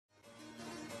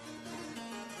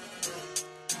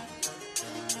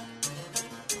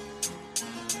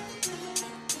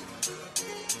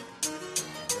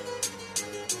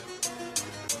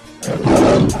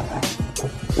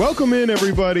Welcome in,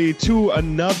 everybody, to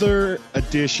another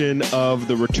edition of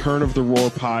the Return of the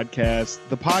Roar podcast,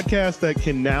 the podcast that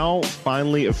can now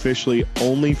finally officially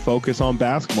only focus on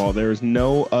basketball. There is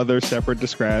no other separate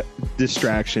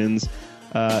distractions.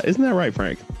 Isn't that right,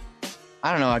 Frank?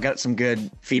 I don't know. I got some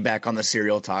good feedback on the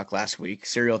cereal talk last week.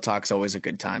 Cereal talk's always a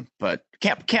good time, but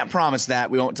can't promise that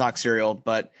we won't talk cereal.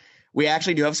 But we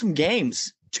actually do have some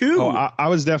games too. Oh, I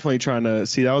was definitely trying to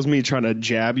see. That was me trying to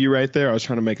jab you right there. I was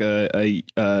trying to make a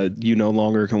you no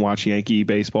longer can watch Yankee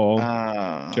baseball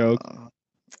joke.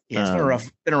 Yeah, it's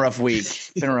been a rough week.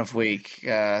 It's been a rough week.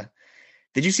 Did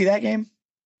you see that game?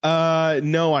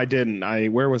 No, I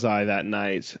didn't. Where was I that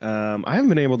night? I haven't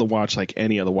been able to watch like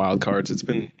any of the wild cards. It's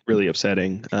been really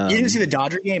upsetting. You didn't see the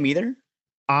Dodger game either?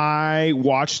 I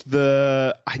watched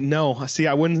I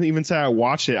wouldn't even say I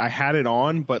watched it. I had it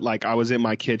on, but like I was in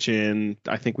my kitchen.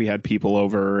 I think we had people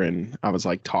over and I was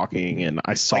like talking and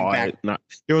I saw it.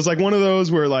 It was like one of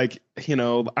those where like,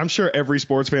 I'm sure every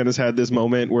sports fan has had this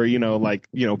moment where,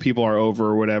 people are over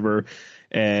or whatever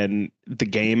and the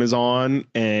game is on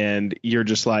and you're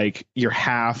just like, you're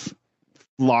half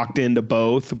locked into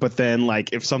both, but then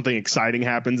like if something exciting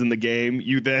happens in the game,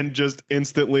 you then just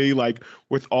instantly, like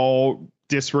with all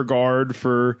disregard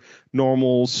for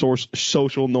normal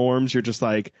social norms, you're just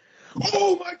like,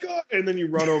 oh my god, and then you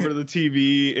run over to the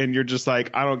TV and you're just like,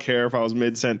 I don't care if I was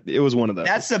mid-sent. It was one of those.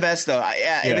 That's the best though.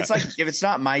 If it's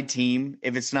not my team,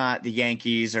 if it's not the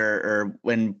Yankees or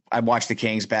when I watched the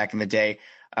Kings back in the day,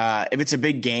 if it's a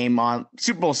big game on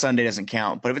Super Bowl Sunday doesn't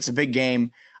count, but if it's a big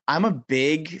game, I'm a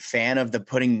big fan of the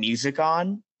putting music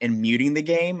on and muting the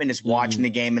game and just watching the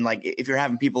game. And like, if you're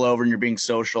having people over and you're being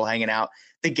social, hanging out,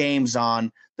 the game's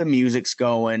on, the music's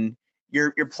going,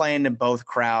 you're playing to both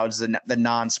crowds, the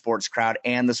non-sports crowd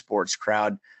and the sports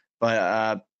crowd.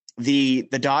 But the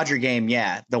Dodger game,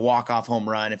 the walk-off home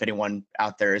run, if anyone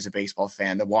out there is a baseball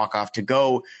fan, the walk-off to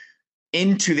go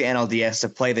into the NLDS to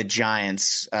play the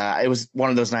Giants. It was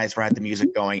one of those nights where I had the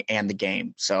music going and the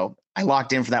game. So I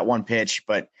locked in for that one pitch,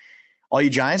 but all you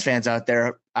Giants fans out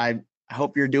there, I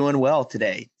hope you're doing well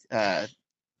today.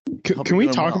 Can we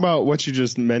talk about what you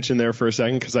just mentioned there for a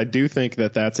second? Because I do think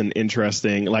that that's an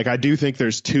interesting, like, I do think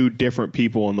there's two different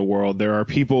people in the world. There are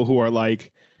people who are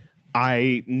like,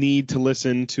 I need to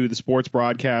listen to the sports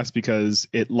broadcast because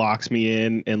it locks me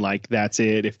in and like that's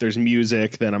it. If there's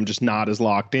music, then I'm just not as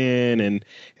locked in and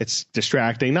it's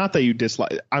distracting. Not that you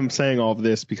dislike. I'm saying all of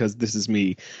this because this is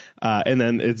me. And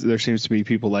then there seems to be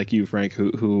people like you, Frank,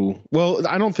 who well,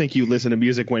 I don't think you listen to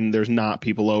music when there's not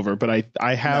people over, but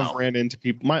I have ran into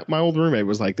people. My old roommate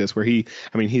was like this, where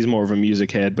he's more of a music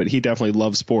head, but he definitely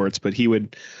loves sports, but he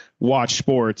would watch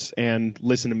sports and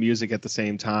listen to music at the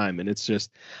same time. And it's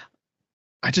just,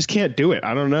 I just can't do it.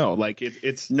 I don't know. Like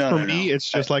it's me. It's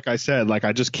just like I said, like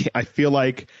I just can't, I feel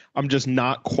like I'm just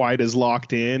not quite as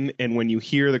locked in. And when you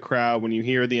hear the crowd, when you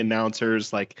hear the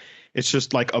announcers, like it's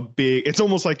just like it's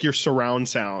almost like your surround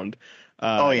sound.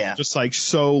 Just like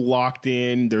so locked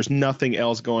in. There's nothing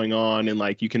else going on. And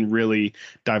like you can really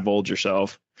divulge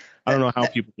yourself. I don't know how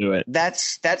people do it.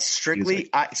 That's strictly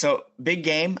so big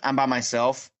game. I'm by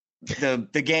myself.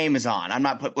 The game is on. I'm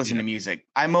not listening to music.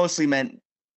 I mostly meant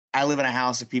I live in a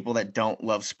house of people that don't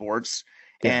love sports.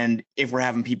 Yeah. And if we're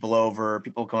having people over,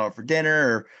 people come over for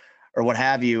dinner or what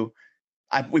have you,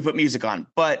 we put music on.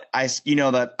 But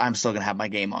that I'm still going to have my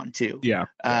game on too. Yeah.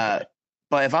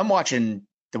 But if I'm watching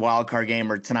the wild card game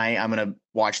or tonight, I'm going to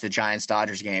watch the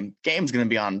Giants-Dodgers game. Game's going to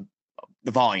be on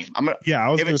the volume. I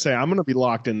was going to say, I'm going to be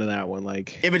locked into that one.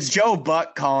 Like if it's Joe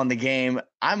Buck calling the game,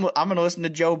 I'm going to listen to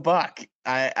Joe Buck.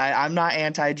 I'm not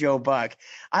anti-Joe Buck.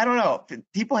 I don't know.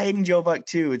 People hating Joe Buck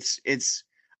too. It's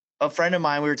a friend of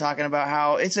mine. We were talking about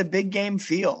how it's a big game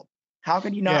feel. How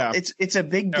could you not? Yeah. It's a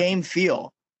big game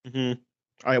feel. Mm-hmm.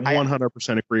 I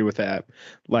 100% agree with that.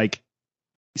 Like,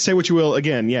 say what you will.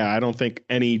 Again, I don't think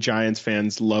any Giants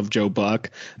fans love Joe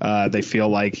Buck. They feel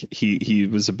like he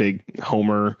was a big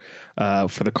homer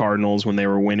for the Cardinals when they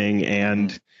were winning,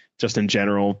 and just in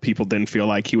general, people didn't feel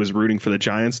like he was rooting for the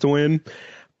Giants to win.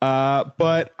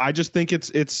 But I just think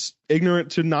it's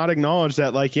ignorant to not acknowledge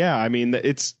that, like, I mean,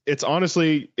 it's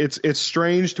honestly, it's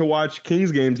strange to watch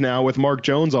Kings games now with Mark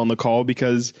Jones on the call,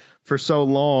 because for so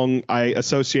long I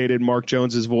associated Mark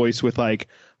Jones's voice with like,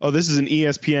 oh, this is an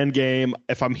ESPN game.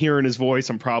 If I'm hearing his voice,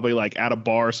 I'm probably like at a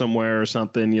bar somewhere or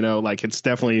something, like it's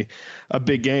definitely a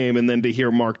big game. And then to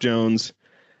hear Mark Jones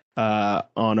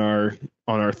on our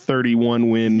 31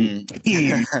 win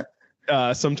team,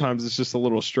 sometimes it's just a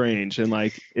little strange, and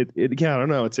like I don't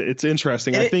know. It's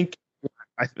interesting. I think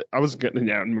I was gonna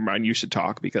never mind. You should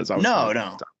talk because I was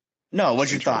no.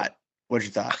 What's your thought?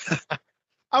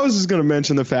 I was just going to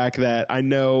mention the fact that I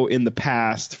know in the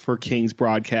past for Kings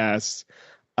broadcasts,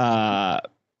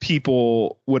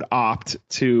 people would opt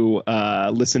to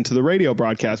listen to the radio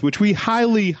broadcast, which we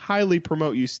highly, highly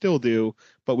promote. You still do,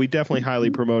 but we definitely highly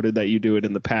promoted that you do it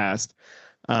in the past.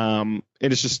 And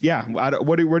it's just,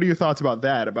 what are your thoughts about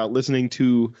that, about listening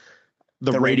to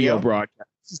the radio broadcast?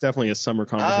 It's definitely a summer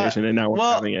conversation, and now we're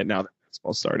having it now that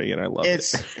basketball's starting, and I love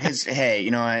it. Hey,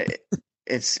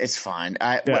 it's fine.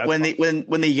 When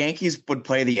the Yankees would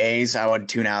play the A's, I would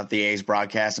tune out the A's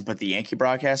broadcast and put the Yankee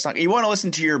broadcast on. You want to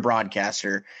listen to your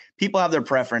broadcaster. People have their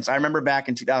preference. I remember back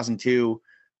in 2002,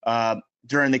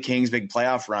 during the Kings' big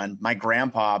playoff run, my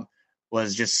grandpa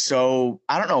was just so,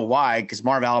 I don't know why, because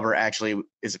Marv Albert actually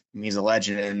he's a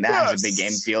legend, and that has a big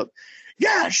game field.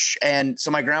 Yes. And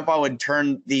so my grandpa would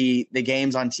turn the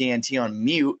games on TNT on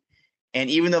mute. And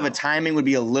even though the timing would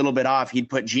be a little bit off, he'd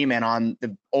put G-Man on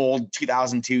the old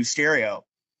 2002 stereo,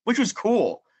 which was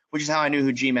cool, which is how I knew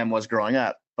who G-Man was growing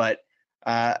up. But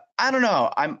I don't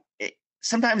know.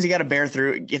 Sometimes you got to bear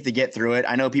through it, you have to get through it.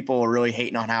 I know people were really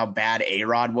hating on how bad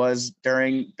A-Rod was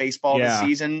during baseball this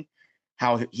season,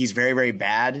 how he's very, very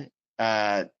bad.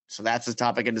 So that's a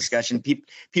topic of discussion.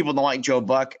 People don't like Joe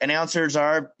Buck. Announcers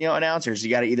are, announcers. You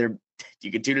got to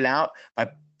you can tune it out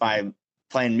by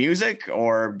playing music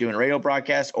or doing a radio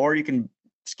broadcast, or you can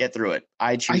just get through it.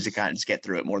 I choose to kind of just get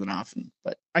through it more than often.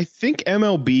 But I think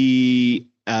MLB,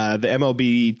 the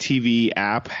MLB TV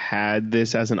app had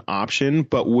this as an option,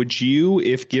 but would you,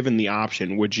 if given the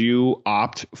option, would you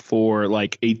opt for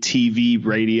like a TV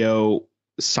radio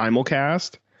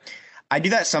simulcast? I do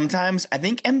that sometimes. I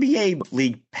think NBA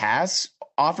League Pass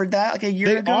offered that like a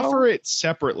year ago. They offer it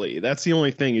separately. That's the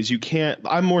only thing, is you can't.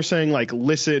 I'm more saying like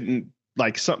listen,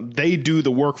 like they do the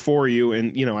work for you,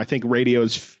 and I think radio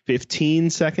is 15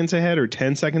 seconds ahead or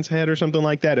 10 seconds ahead or something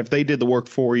like that. If they did the work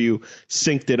for you,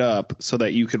 synced it up so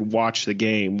that you could watch the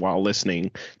game while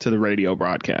listening to the radio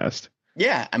broadcast.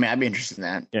 Yeah, I mean, I'd be interested in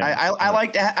that. Yeah. I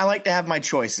like to have my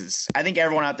choices. I think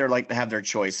everyone out there like to have their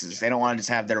choices. They don't want to just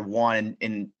have their one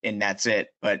and that's it.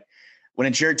 But when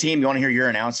it's your team, you want to hear your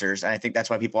announcers. And I think that's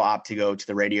why people opt to go to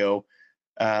the radio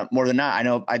more than not. I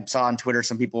know I saw on Twitter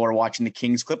some people were watching the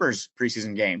Kings Clippers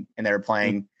preseason game, and they were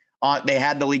playing on. They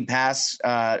had the league pass.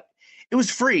 It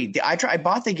was free. I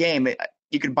bought the game.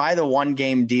 You could buy the 1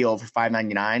 game deal for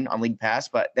 $5.99 on League Pass,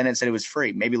 but then it said it was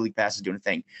free. Maybe League Pass is doing a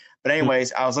thing. But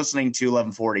anyways, I was listening to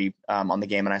 1140 on the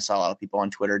game, and I saw a lot of people on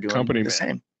Twitter doing the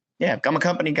same. Yeah, I'm a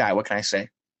company guy. What can I say?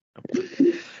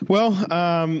 Well,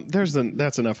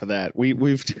 that's enough of that.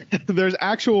 There's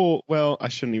actual. Well, I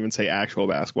shouldn't even say actual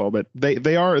basketball, but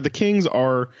the Kings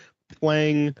are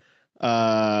playing.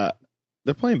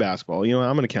 They're playing basketball.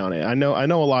 I'm going to count it. I know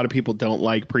a lot of people don't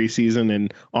like preseason,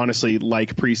 and honestly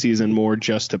like preseason more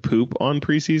just to poop on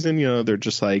preseason.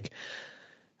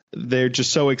 They're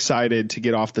just so excited to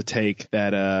get off the take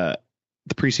that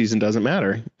the preseason doesn't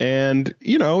matter. And,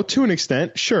 to an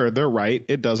extent, sure, they're right.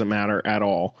 It doesn't matter at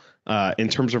all in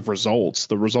terms of results.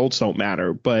 The results don't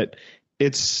matter. But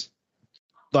it's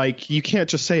like you can't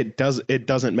just say it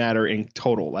doesn't matter in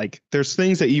total. Like there's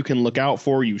things that you can look out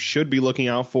for. You should be looking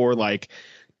out for. Like,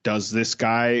 does this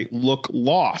guy look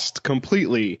lost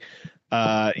completely?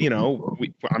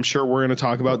 I'm sure we're going to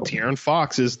talk about De'Aaron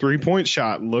Fox's 3-point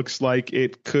shot. Looks like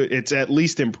it's at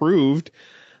least improved.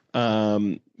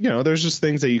 There's just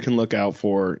things that you can look out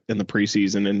for in the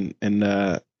preseason, and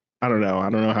I don't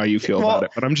know how you feel about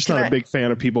it, but I'm just not a big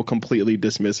fan of people completely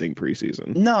dismissing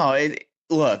preseason. No,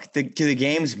 do the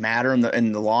games matter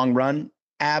in the long run?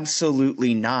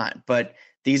 Absolutely not. But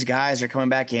these guys are coming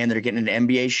back in. They're getting into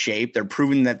NBA shape. They're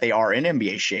proving that they are in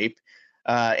NBA shape.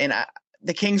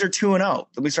 The Kings are 2-0.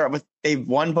 Let me start with, they've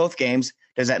won both games.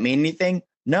 Does that mean anything?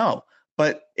 No.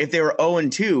 But if they were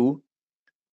 0-2,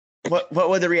 what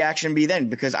would the reaction be then?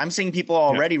 Because I'm seeing people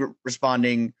already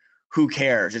responding, who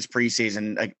cares? It's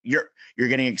preseason. Like you're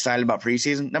getting excited about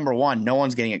preseason. Number one, no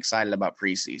one's getting excited about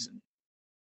preseason.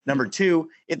 Number two,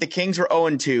 if the Kings were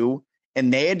 0-2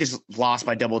 and they had just lost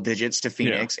by double digits to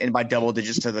Phoenix and by double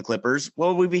digits to the Clippers, what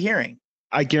would we be hearing?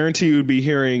 I guarantee you would be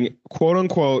hearing, quote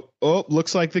unquote, oh,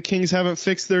 looks like the Kings haven't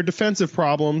fixed their defensive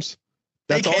problems.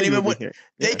 That's all you would be hearing.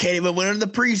 They can't even win in the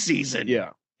preseason.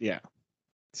 Yeah.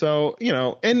 So,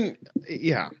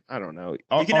 I don't know.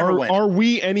 Are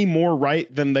we any more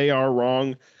right than they are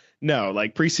wrong? No,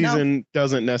 like preseason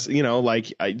doesn't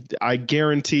necessarily, I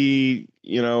guarantee,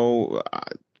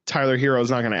 Tyler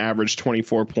Hero's not going to average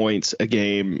 24 points a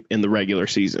game in the regular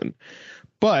season.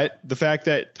 But the fact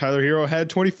that Tyler Hero had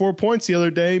 24 points the other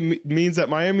day means that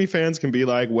Miami fans can be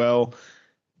like, well,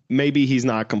 maybe he's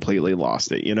not completely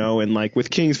lost it, And like with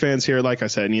Kings fans here, like I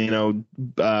said,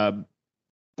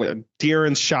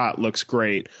 De'Aaron's shot looks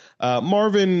great.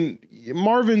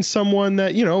 Marvin's someone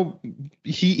that,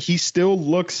 he still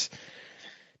looks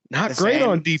not great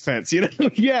on defense,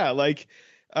 Yeah, like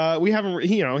we haven't,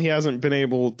 he hasn't been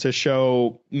able to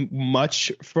show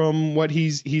much from what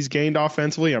he's gained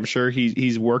offensively. I'm sure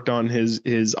he's worked on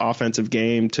his offensive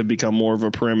game to become more of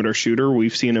a perimeter shooter.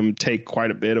 We've seen him take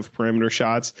quite a bit of perimeter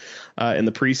shots in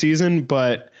the preseason,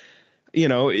 but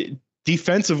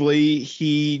defensively,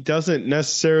 he doesn't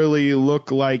necessarily look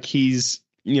like he's,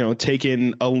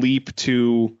 taken a leap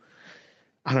to,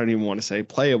 I don't even want to say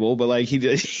playable, but like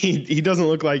he doesn't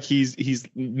look like he's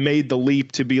made the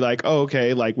leap to be like, oh,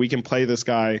 okay, like we can play this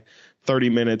guy 30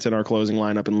 minutes in our closing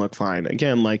lineup and look fine.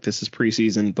 Again, like this is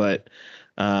preseason, but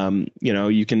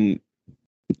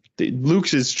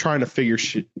Luke's is trying to figure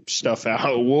stuff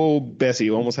out. Whoa, Bessie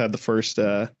almost had the first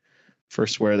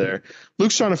swear there.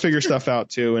 Luke's trying to figure stuff out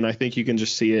too, and I think you can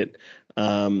just see it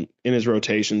in his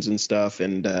rotations and stuff.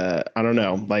 And I don't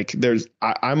know, like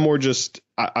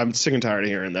I'm sick and tired of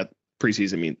hearing that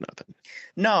preseason means nothing.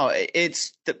 No,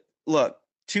 look,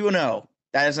 2-0.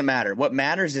 That doesn't matter. What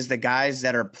matters is the guys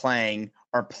that are playing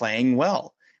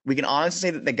well. We can honestly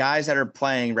say that the guys that are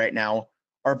playing right now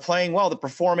are playing well. They're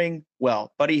performing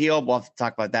well. Buddy Hield, we'll have to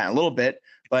talk about that in a little bit,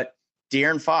 but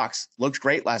De'Aaron Fox looked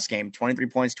great last game. 23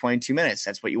 points, 22 minutes.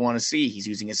 That's what you want to see. He's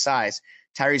using his size.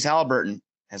 Tyrese Halliburton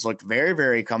has looked very,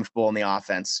 very comfortable in the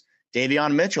offense.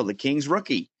 Davion Mitchell, the Kings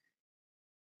rookie,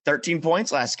 13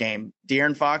 points last game.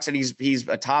 De'Aaron Fox, and he's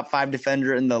a top 5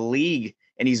 defender in the league,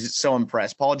 and he's so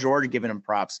impressed. Paul George giving him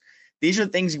props. These are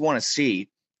the things you want to see.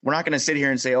 We're not going to sit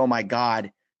here and say, oh, my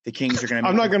God, the Kings are going to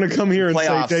I'm not going to come here and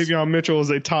playoffs. say Davion Mitchell is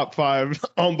a top 5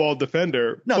 on-ball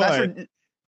defender. No,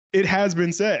 it has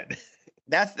been said.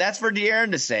 That's for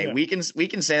De'Aaron to say. Yeah. We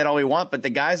can say that all we want, but the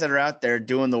guys that are out there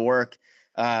doing the work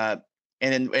and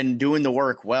doing the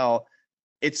work well,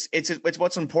 it's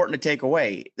what's important to take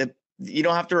away. That you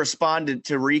don't have to respond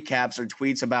to recaps or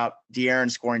tweets about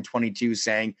De'Aaron scoring 22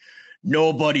 saying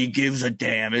nobody gives a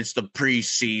damn. It's the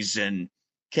preseason.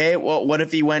 Okay, well, what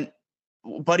if he went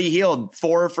Buddy Hield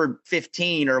 4 for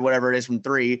 15 or whatever it is from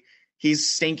 3? He's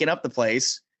stinking up the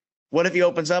place. What if he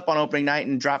opens up on opening night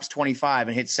and drops 25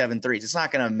 and hits 7 threes? It's not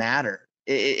going to matter.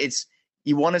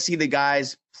 You want to see the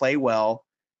guys play well.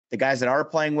 The guys that are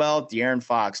playing well, De'Aaron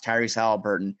Fox, Tyrese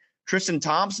Halliburton, Tristan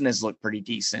Thompson has looked pretty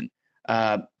decent.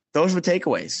 Those are the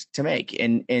takeaways to make.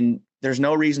 And there's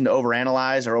no reason to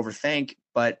overanalyze or overthink,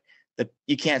 but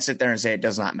you can't sit there and say it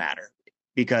does not matter,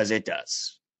 because it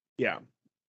does. Yeah.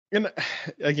 And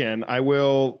again,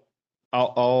 I'll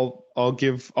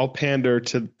pander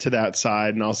to that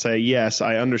side, and I'll say, yes,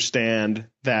 I understand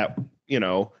that,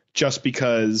 just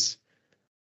because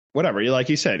whatever, like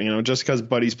you said, just because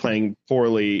Buddy's playing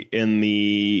poorly in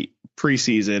the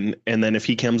preseason, and then if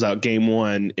he comes out game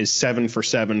 1 is 7 for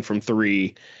 7 from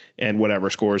 3 and whatever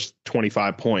scores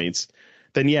 25 points,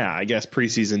 then yeah, I guess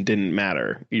preseason didn't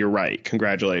matter. You're right.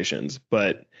 Congratulations.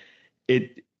 But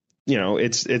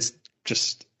it's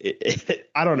just,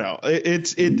 I don't know.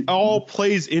 It all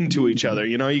plays into each other.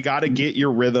 You got to get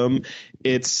your rhythm.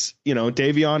 It's,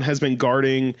 Davion has been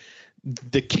guarding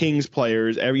the Kings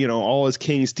players, all his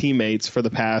Kings teammates for the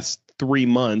past 3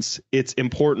 months. It's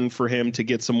important for him to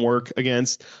get some work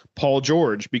against Paul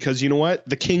George, because you know what?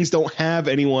 The Kings don't have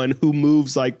anyone who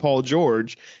moves like Paul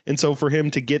George. And so for him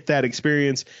to get that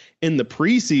experience in the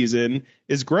preseason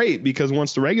is great, because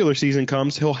once the regular season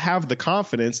comes, he'll have the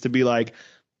confidence to be like,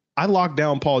 I locked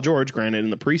down Paul George, granted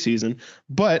in the preseason,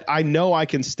 but I know I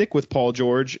can stick with Paul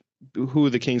George,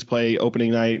 who the Kings play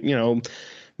opening night.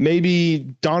 Maybe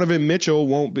Donovan Mitchell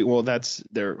won't be, well, that's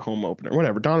their home opener,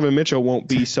 whatever. Donovan Mitchell won't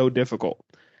be so difficult.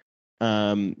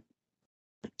 I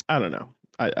don't know.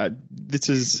 This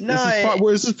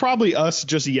is probably us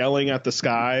just yelling at the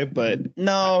sky, but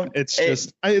no,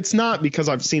 it's not, because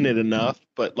I've seen it enough,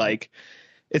 but like,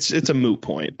 it's a moot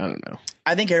point. I don't know.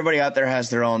 I think everybody out there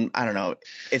has their own, I don't know.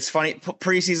 It's funny.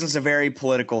 Preseason's a very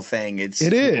political thing. It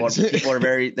is. People are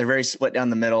they're very split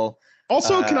down the middle.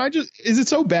 Also, is it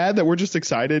so bad that we're just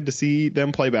excited to see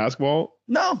them play basketball?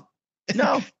 No.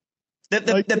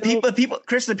 The people,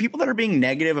 Chris, the people that are being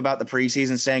negative about the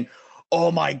preseason, saying,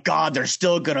 oh my God, they're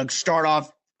still going to start off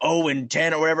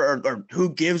 0-10 or whatever, or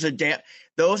who gives a damn.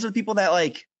 Those are the people that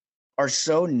like are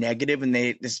so negative, and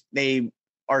they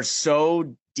are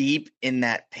so deep in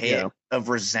that pit of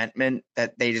resentment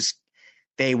that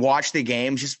they watch the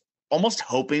games just almost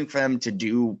hoping for them to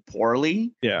do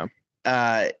poorly. Yeah.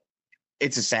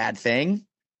 It's a sad thing.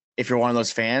 If you're one of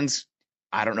those fans,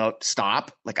 I don't know,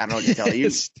 stop. Like, I don't know what to tell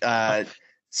you.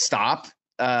 Stop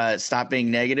being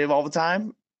negative all the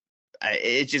time.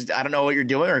 I don't know what you're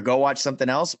doing, or go watch something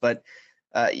else. But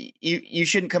You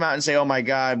shouldn't come out and say, oh my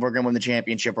God, we're going to win the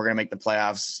championship. We're going to make the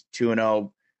playoffs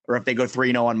 2-0, or if they go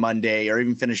 3-0 on Monday or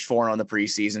even finish 4-0 in the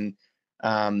preseason,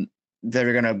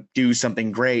 they're going to do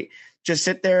something great. Just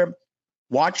sit there,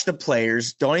 watch the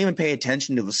players. Don't even pay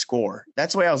attention to the score.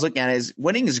 That's the way I was looking at it. Is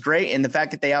winning is great. And the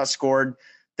fact that they outscored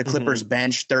the Clippers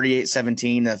bench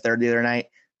 38-17 the third the other night,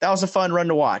 that was a fun run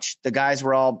to watch. The guys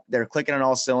they're clicking on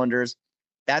all cylinders.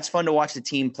 That's fun to watch the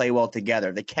team play well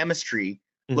together. The chemistry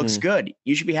looks good.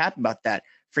 You should be happy about that.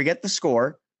 Forget the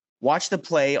score. Watch the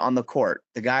play on the court.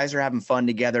 The guys are having fun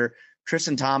together.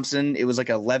 Tristan Thompson, it was like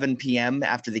 11 p.m.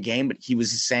 after the game, but he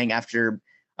was saying after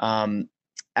the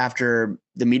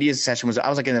media session I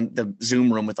was like in the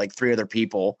Zoom room with like 3 other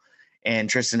people, and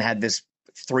Tristan had this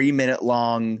 3-minute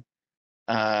long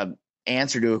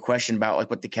answer to a question about like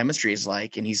what the chemistry is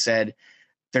like. And he said,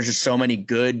 there's just so many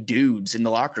good dudes in the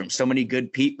locker room, so many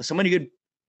good people, so many good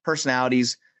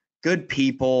personalities, good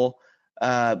people.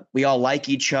 We all like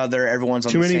each other. Everyone's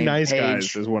on the same page. Too many nice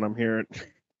guys is what I'm hearing.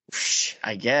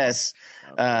 I guess.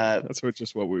 That's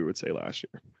just what we would say last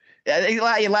year.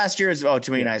 Last year is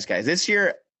too many nice guys. This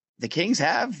year, the Kings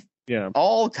have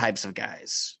all types of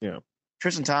guys. Yeah.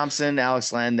 Tristan Thompson,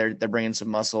 Alex Len, they're bringing some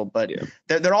muscle, but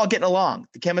they're all getting along.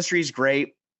 The chemistry is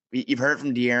great. You've heard it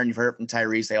from De'Aaron, you've heard it from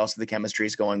Tyrese. They also the chemistry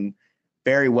is going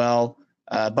very well.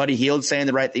 Buddy Hield saying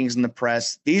the right things in the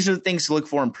press. These are the things to look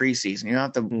for in preseason. You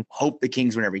don't have to hope the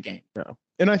Kings win every game. Yeah.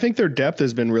 And I think their depth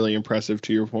has been really impressive,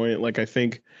 to your point. Like, I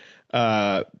think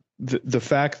the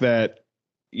fact that,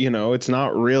 it's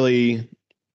not really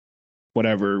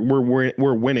whatever.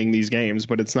 We're winning these games,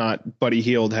 but it's not Buddy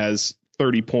Hield has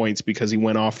 30 points because he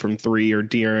went off from 3, or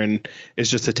De'Aaron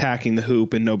is just attacking the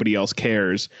hoop and nobody else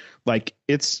cares. Like,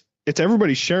 it's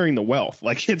everybody sharing the wealth.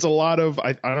 Like, it's a lot of,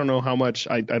 I don't know how much,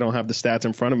 I don't have the stats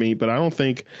in front of me, but I don't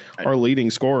think our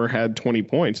leading scorer had 20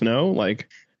 points. No, like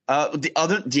the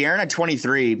other De'Aaron had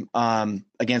 23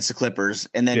 against the Clippers.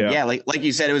 And then, like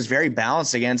you said, it was very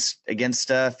balanced against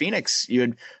Phoenix. You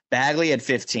had Bagley had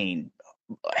 15.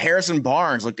 Harrison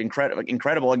Barnes looked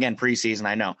incredible again, preseason,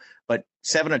 I know, but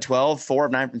 7 of 12, 4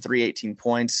 of 9 from 3, 18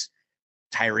 points.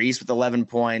 Tyrese with 11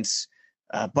 points.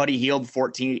 Buddy Hield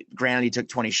 14. Granted, he took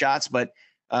 20 shots, but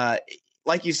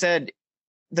like you said,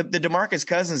 the DeMarcus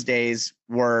Cousins days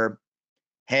were,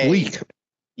 hey, bleak.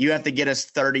 You have to get us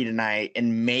 30 tonight,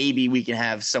 and maybe we can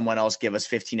have someone else give us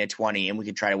 15 to 20, and we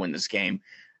can try to win this game.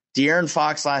 De'Aaron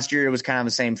Fox last year, it was kind of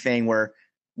the same thing where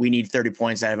we need 30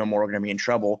 points out of him or we're going to be in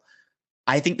trouble.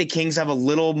 I think the Kings have a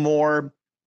little more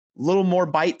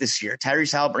bite this year.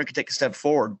 Tyrese Haliburton could take a step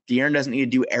forward. De'Aaron doesn't need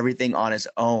to do everything on his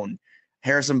own.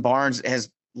 Harrison Barnes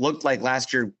has looked like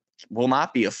last year will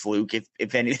not be a fluke.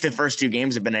 If any, the first 2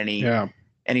 games have been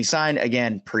any sign,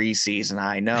 again, preseason,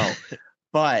 I know,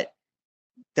 but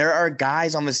there are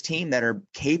guys on this team that are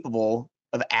capable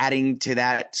of adding to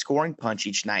that scoring punch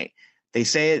each night. They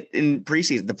say it in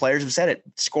preseason. The players have said it.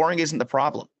 Scoring isn't the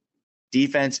problem.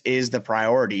 Defense is the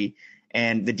priority.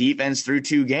 And the defense through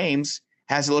 2 games,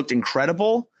 has it looked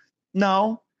incredible?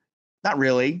 No, not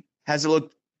really. Has it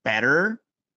looked better?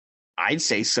 I'd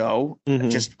say so,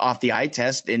 just off the eye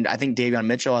test. And I think Davion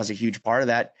Mitchell has a huge part of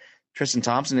that. Tristan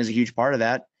Thompson is a huge part of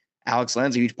that. Alex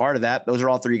Len's a huge part of that. Those are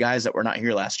all 3 guys that were not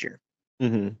here last year.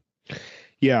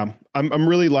 Yeah, I'm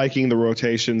really liking the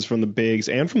rotations from the bigs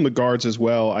and from the guards as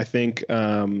well. I think,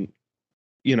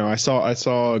 I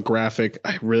saw a graphic.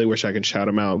 I really wish I could shout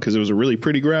them out because it was a really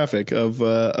pretty graphic of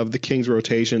the Kings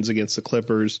rotations against the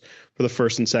Clippers for the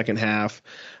first and second half.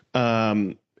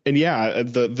 And yeah,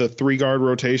 the 3 guard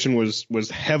rotation was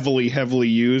heavily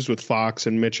used with Fox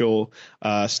and Mitchell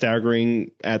staggering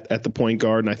at the point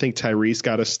guard. And I think Tyrese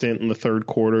got a stint in the third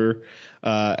quarter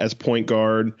as point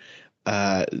guard.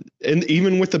 And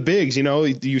even with the bigs,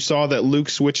 you saw that Luke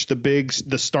switched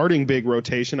the starting big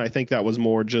rotation. I think that was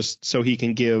more just so he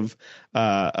can give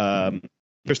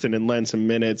Tristan and Len some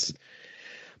minutes.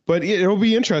 But it'll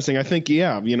be interesting. I think,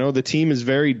 the team is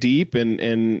very deep,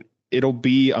 and it'll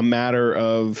be a matter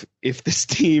of if this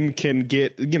team can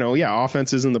get,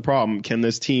 offense isn't the problem. Can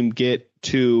this team get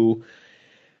to,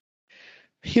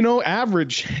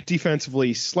 average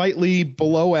defensively, slightly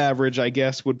below average, I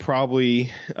guess, would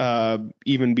probably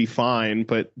even be fine.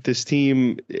 But this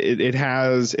team,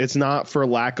 it's not for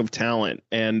lack of talent.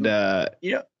 And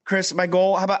Chris, my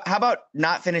goal, how about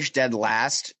not finish dead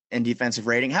last in defensive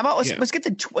rating? How about let's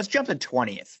jump to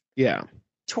 20th. Yeah.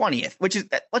 20th, which is,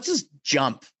 let's just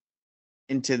jump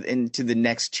into the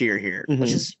next tier here.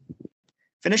 Let's just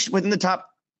finish within the top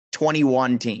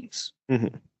 21 teams.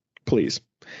 Please.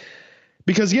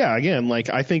 Because again, like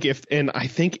I think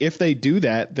if they do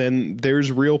that, then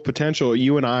there's real potential.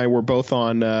 You and I were both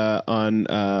on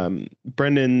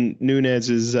Brendan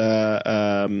Nunez's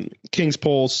Kings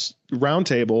Pulse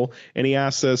roundtable, and he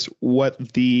asked us what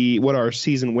our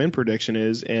season win prediction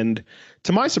is, and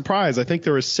to my surprise, I think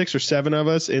there was 6 or 7 of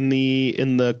us in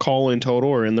the call in total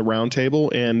or in the roundtable,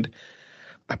 and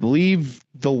I believe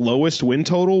the lowest win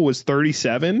total was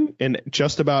 37, and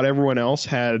just about everyone else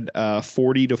had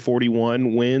 40 to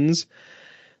 41 wins.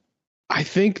 I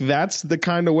think that's the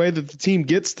kind of way that the team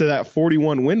gets to that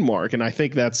 41 win mark, and I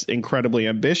think that's incredibly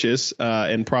ambitious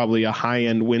and probably a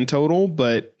high-end win total.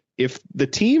 But if the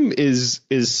team is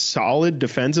solid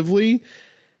defensively,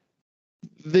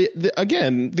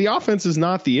 the offense is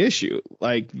not the issue.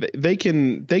 Like they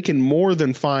can more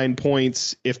than find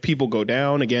points if people go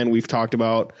down. Again, we've talked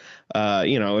about,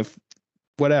 if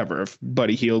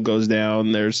Buddy Hield goes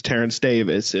down, there's Terrence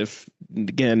Davis. If,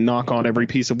 again, knock on every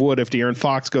piece of wood, if De'Aaron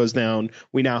Fox goes down,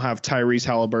 we now have Tyrese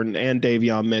Halliburton and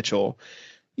Davion Mitchell.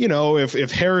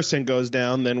 If Harrison goes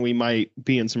down, then we might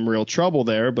be in some real trouble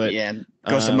there. But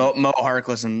goes to Mo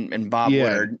Harkless and Bob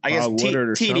Woodard. I guess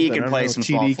TD can play some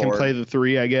small forward. TD can play the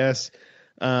 3, I guess.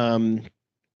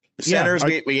 Centers,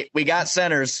 we got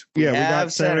centers. We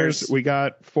got centers. We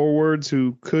got forwards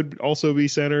who could also be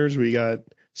centers. We got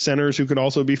centers who could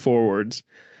also be forwards.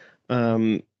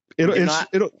 We do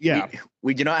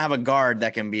not have a guard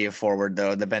that can be a forward,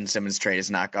 though. The Ben Simmons trade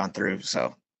has not gone through.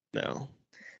 So no.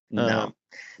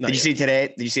 Did you see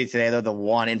today, though, the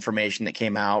one information that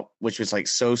came out, which was like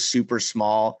so super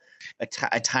small,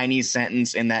 a tiny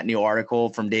sentence in that new article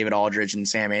from David Aldridge and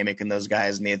Sam Amick and those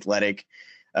guys in The Athletic.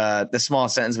 The small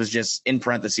sentence was just in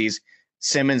parentheses,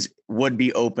 Simmons would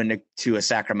be open to a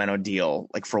Sacramento deal,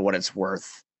 like for what it's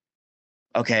worth.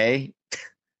 Okay.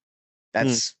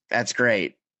 That's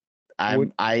great.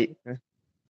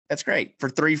 That's great for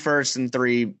 3 firsts and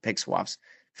 3 pick swaps.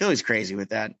 Philly's crazy with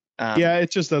that. It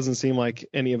just doesn't seem like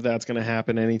any of that's going to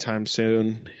happen anytime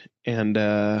soon. And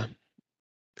I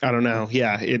don't know.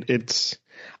 Yeah,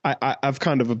 I've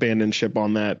kind of abandoned ship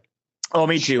on that. Oh,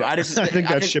 me too. I think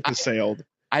that ship has sailed.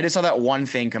 I just saw that one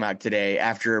thing come out today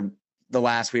after the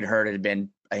last we'd heard. It had been,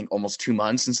 I think, almost 2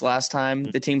 months since the last time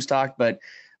the team's talked. But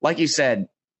like you said,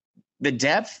 the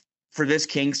depth for this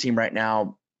Kings team right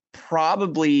now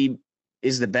probably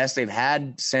is the best they've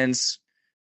had since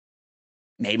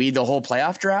maybe the whole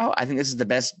playoff drought. I think this is the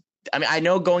best. I mean, I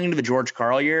know going into the George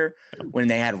Karl year when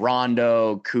they had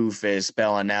Rondo, Kufis,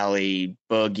 Bellinelli,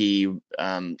 Boogie,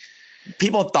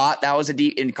 people thought that was a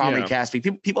deep in Comedy Cast.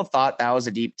 People thought that was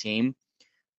a deep team.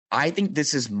 I think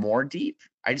this is more deep.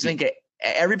 I just think at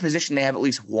every position they have at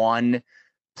least one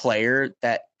player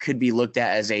that could be looked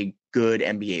at as a good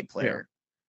NBA player.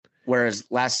 Yeah. Whereas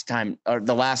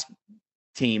the last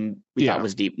team we thought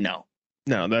was deep. No,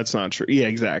 that's not true. Yeah,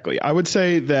 exactly. I would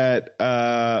say that,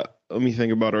 let me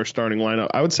think about our starting lineup.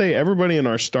 I would say everybody in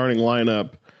our starting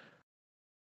lineup,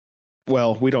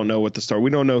 well, we don't know we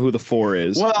don't know who the 4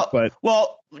 is.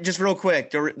 Well, just real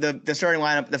quick, the starting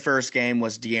lineup the first game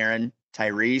was De'Aaron,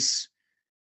 Tyrese,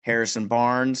 Harrison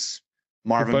Barnes,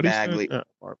 Marvin Bagley.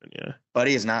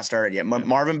 Buddy has not started yet.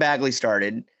 Marvin Bagley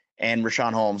started, and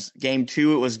Rashawn Holmes. Game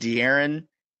 2, it was De'Aaron,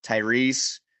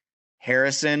 Tyrese,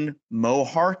 Harrison, Mo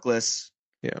Harkless,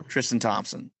 Tristan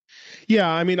Thompson. Yeah,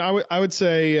 I mean, I would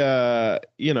say,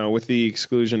 with the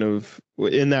exclusion of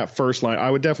in that first line,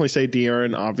 I would definitely say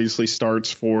De'Aaron obviously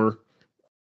starts for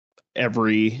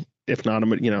every, if not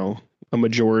a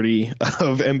majority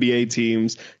of NBA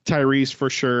teams. Tyrese for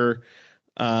sure.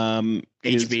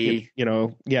 HB,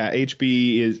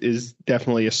 HB is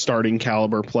definitely a starting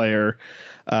caliber player.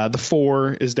 The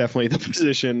 4 is definitely the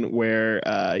position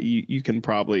where you can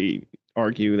probably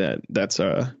argue that's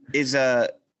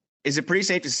is it pretty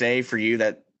safe to say for you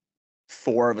that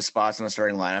 4 of the spots in the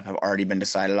starting lineup have already been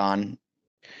decided on?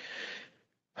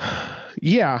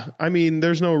 Yeah, I mean,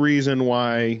 there's no reason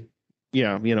why.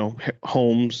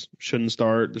 Holmes shouldn't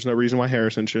start. There's no reason why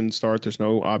Harrison shouldn't start. There's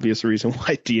no obvious reason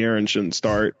why De'Aaron shouldn't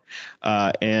start.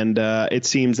 And it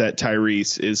seems that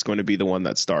Tyrese is going to be the one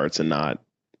that starts and not.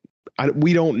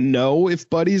 We don't know if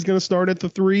Buddy's going to start at the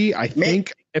 3. I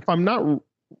think if I'm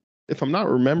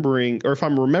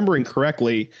remembering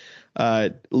correctly,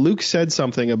 Luke said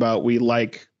something about we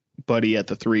like Buddy at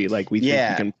the 3. Like we think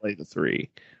he can play the 3.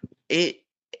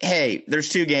 Hey, there's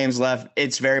 2 games left.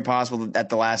 It's very possible that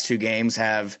the last 2 games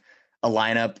have a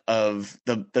lineup of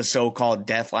the so-called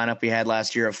death lineup we had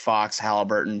last year of Fox,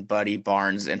 Halliburton, Buddy,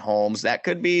 Barnes, and Holmes. That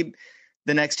could be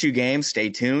the next 2 games. Stay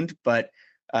tuned. But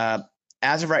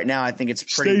as of right now, I think it's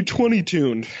pretty. Stay 20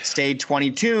 tuned. Stay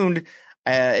 20 tuned.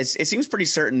 It seems pretty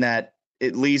certain that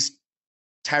at least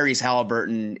Tyrese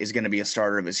Halliburton is going to be a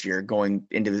starter this year going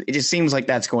into it just seems like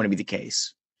that's going to be the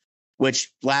case,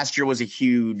 which last year was a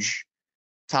huge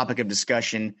topic of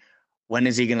discussion. When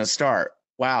is he going to start?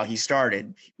 Wow, he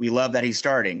started. We love that he's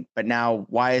starting, but now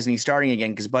why isn't he starting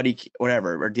again? Because Buddy,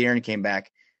 whatever, or De'Aaron came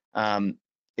back.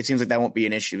 It seems like that won't be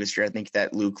an issue this year. I think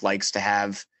that Luke likes to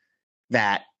have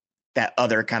that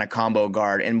other kind of combo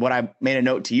guard. And what I made a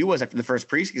note to you was after the first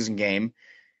preseason game,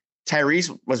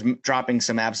 Tyrese was dropping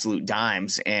some absolute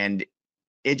dimes, and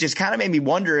it just kind of made me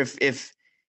wonder if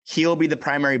he'll be the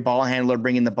primary ball handler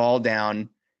bringing the ball down,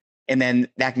 and then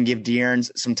that can give De'Aaron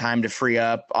some time to free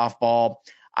up off ball.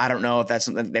 I don't know if that's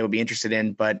something that they would be interested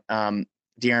in, but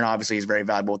De'Aaron obviously is very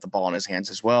valuable with the ball in his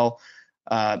hands as well.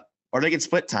 Or they get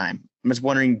split time. I'm just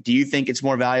wondering, do you think it's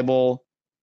more valuable?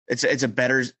 It's a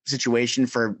better situation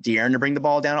for De'Aaron to bring the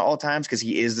ball down at all times because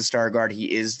he is the star guard.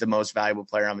 He is the most valuable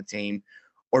player on the team.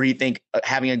 Or do you think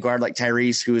having a guard like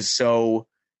Tyrese, who is so,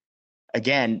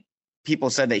 again, people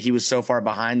said that he was so far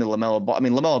behind the LaMelo Ball. I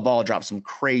mean, LaMelo Ball dropped some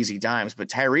crazy dimes, but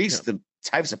Tyrese, the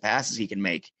types of passes he can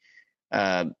make,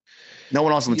 no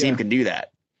one else on the team can do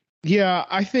that. Yeah,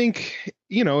 I think,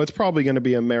 it's probably going to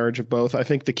be a marriage of both. I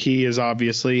think the key is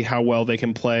obviously how well they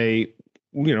can play,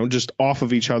 just off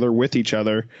of each other, with each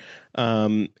other,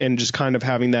 and just kind of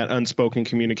having that unspoken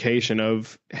communication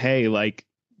of, hey, like,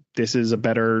 this is a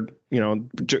better,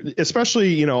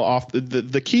 especially, off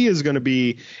the key is going to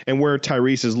be, and where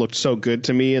Tyrese has looked so good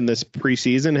to me in this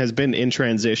preseason has been in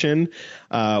transition,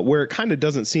 where it kind of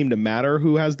doesn't seem to matter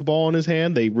who has the ball in his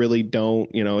hand. They really don't,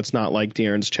 it's not like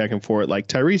De'Aaron's checking for it. Like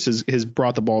Tyrese has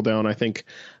brought the ball down, I think,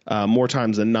 more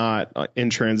times than not in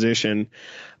transition.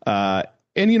 And,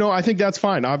 I think that's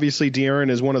fine. Obviously, De'Aaron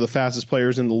is one of the fastest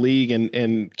players in the league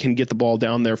and can get the ball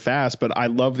down there fast. But I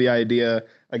love the idea,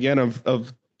 again,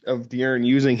 of De'Aaron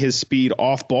using his speed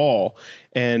off ball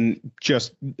and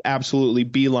just absolutely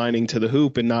beelining to the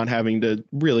hoop and not having to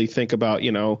really think about,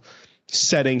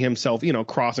 setting himself,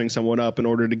 crossing someone up in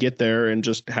order to get there and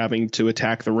just having to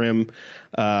attack the rim,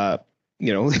 on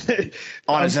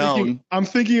his own. I'm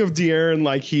thinking of De'Aaron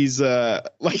like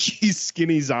he's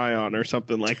skinny Zion or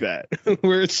something like that,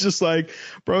 where it's just like,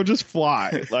 bro, just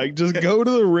fly, like just go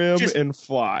to the rim and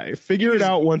fly. Figure it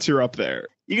out once you're up there.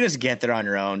 You can just get there on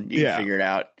your own. You can figure it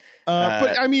out.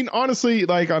 But I mean, honestly,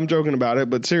 like I'm joking about it,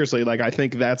 but seriously, like I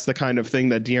think that's the kind of thing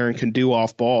that De'Aaron can do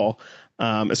off ball,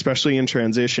 especially in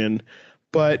transition.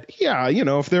 But yeah,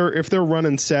 if they're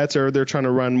running sets or they're trying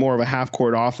to run more of a half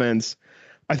court offense,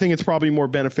 I think it's probably more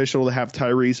beneficial to have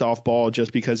Tyrese off ball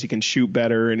just because he can shoot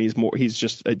better and he's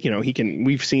just,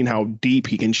 we've seen how deep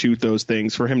he can shoot those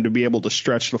things. For him to be able to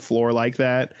stretch the floor like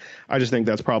that, I just think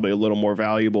that's probably a little more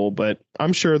valuable. But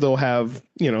I'm sure they'll have,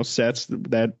 sets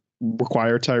that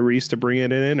require Tyrese to bring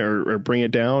it in or bring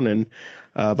it down and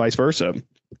vice versa.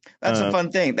 That's a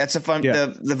fun thing. That's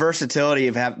the versatility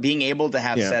of being able to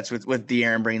have sets with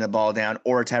De'Aaron bringing the ball down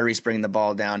or Tyrese bringing the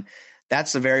ball down.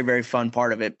 That's a very, very fun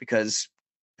part of it because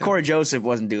Corey Joseph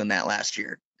wasn't doing that last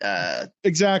year.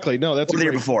 Exactly. No, that's the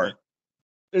year before.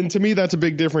 And to me, that's a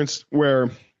big difference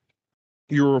where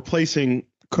you're replacing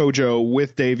Kojo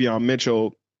with Davion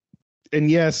Mitchell. And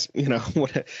yes,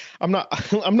 I'm not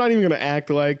even going to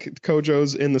act like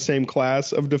Kojo's in the same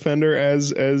class of defender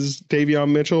as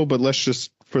Davion Mitchell, but let's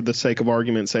just, for the sake of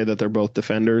argument, say that they're both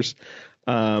defenders.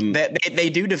 They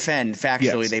do defend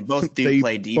factually. Yes. They both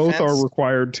play defense. Both are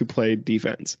required to play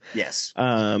defense. Yes.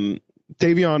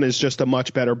 Davion is just a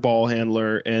much better ball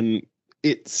handler, and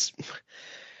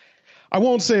I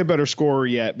won't say a better scorer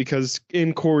yet because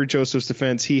in Corey Joseph's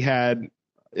defense, he had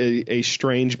a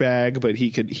strange bag, but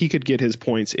he could get his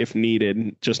points if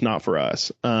needed, just not for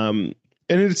us. And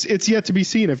it's yet to be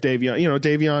seen if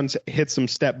Davion's hit some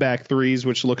step back threes,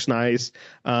 which looks nice.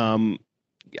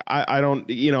 I don't,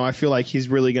 I feel like he's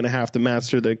really going to have to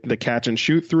master the catch and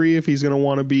shoot three if he's going to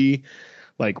want to be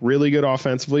like really good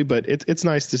offensively, but it's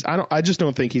nice to, I just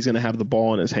don't think he's going to have the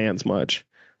ball in his hands much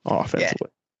offensively.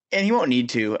 Yeah. And he won't need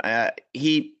to.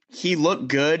 He looked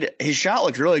good. His shot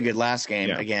looked really good last game.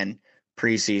 Yeah. Again,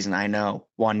 preseason, I know,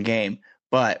 one game,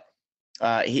 but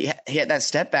he had that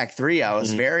step back three. I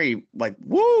was very like,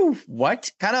 woo,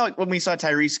 what? Kind of like when we saw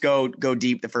Tyrese go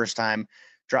deep the first time,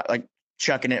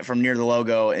 chucking it from near the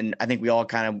logo. And I think we all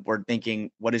kind of were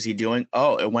thinking, what is he doing?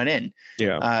 Oh, it went in.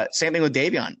 Yeah. Same thing with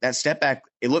Davion. That step back,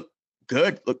 it looked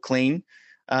good, looked clean.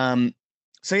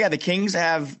 So yeah, the Kings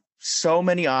have so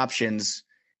many options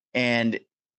and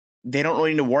they don't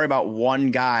really need to worry about one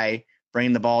guy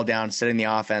bringing the ball down, setting the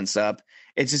offense up.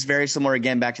 It's just very similar,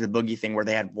 again, back to the Boogie thing where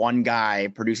they had one guy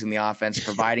producing the offense,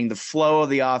 providing the flow of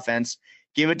the offense.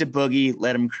 Give it to Boogie,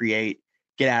 let him create,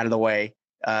 get out of the way.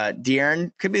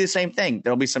 De'Aaron could be the same thing.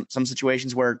 There'll be some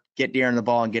situations where get De'Aaron the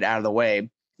ball and get out of the way.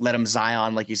 Let him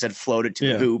Zion, like you said, float it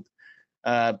to the hoop.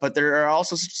 But there are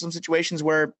also some situations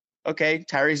where, okay,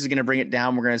 Tyrese is going to bring it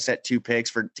down. We're going to set 2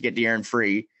 picks to get De'Aaron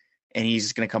free, and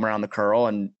he's going to come around the curl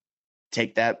and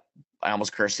take that. I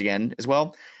almost cursed again as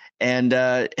well, and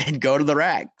go to the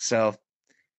rack. So,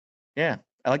 yeah,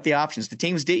 I like the options. The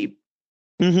team's deep.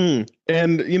 Mm-hmm.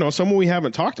 And, someone we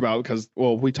haven't talked about because,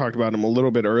 well, we talked about him a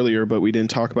little bit earlier, but we didn't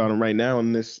talk about him right now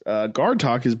in this guard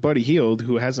talk is Buddy Hield,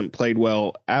 who hasn't played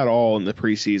well at all in the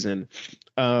preseason.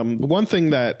 One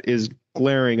thing that is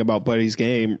glaring about Buddy's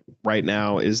game right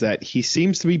now is that he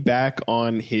seems to be back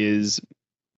on his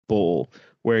bull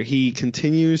where he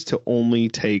continues to only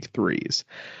take threes.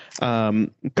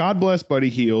 God bless Buddy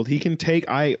Hield. He can take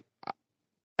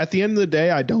at the end of the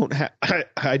day, I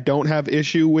don't have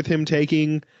issue with him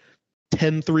taking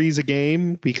 10 threes a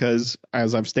game because,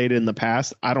 as I've stated in the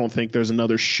past, I don't think there's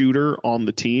another shooter on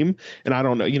the team, and I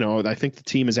don't know. I think the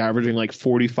team is averaging like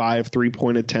 45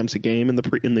 3-point attempts a game in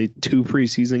the 2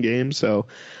 preseason games, so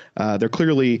they're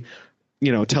clearly,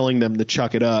 telling them to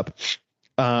chuck it up.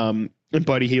 And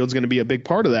Buddy Hield's going to be a big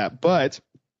part of that, but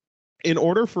in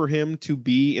order for him to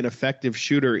be an effective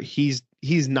shooter, he's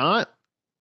not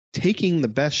taking the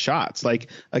best shots.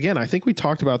 Like, again, I think we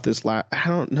talked about this I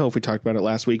don't know if we talked about it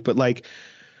last week, but like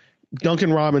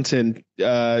Duncan Robinson,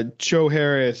 Joe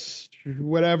Harris,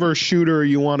 whatever shooter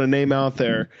you want to name out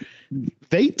there,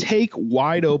 they take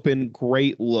wide open,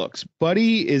 great looks.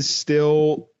 Buddy is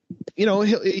still,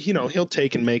 he'll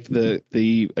take and make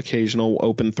the occasional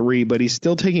open 3, but he's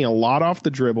still taking a lot off the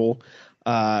dribble.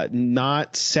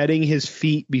 Not setting his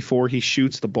feet before he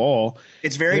shoots the ball.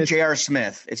 It's very J.R.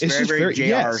 Smith. It's very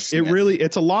J.R. Smith.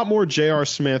 It's a lot more J.R.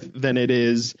 Smith than it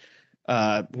is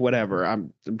whatever.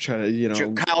 I'm trying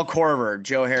to, Kyle Korver,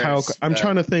 Joe Harris. I'm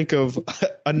trying to think of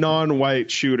a non-white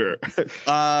shooter.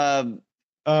 Klay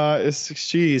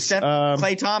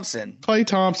Thompson. Klay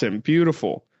Thompson,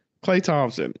 beautiful. Klay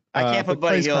Thompson. I can't put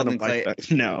Buddy Hield in Klay.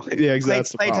 Like no, yeah,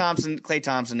 exactly. Klay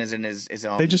Thompson is in his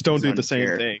own. They just don't do the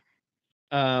same thing.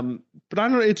 But I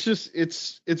don't know.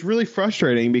 It's really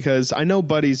frustrating because I know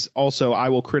Buddy's also, I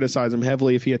will criticize him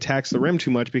heavily if he attacks the rim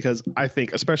too much because I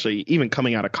think, especially even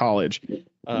coming out of college,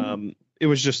 it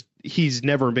was just, he's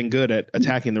never been good at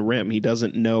attacking the rim. He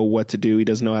doesn't know what to do. He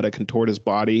doesn't know how to contort his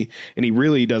body, and he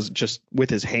really does just with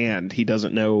his hand. He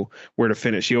doesn't know where to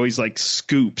finish. He always like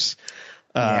scoops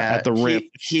at the rim.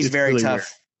 He's very really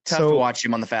tough to watch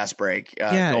him on the fast break,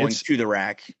 going to the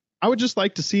rack. I would just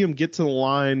like to see him get to the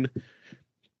line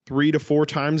 3 to 4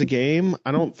 times a game.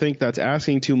 I don't think that's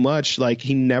asking too much. Like,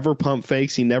 he never pump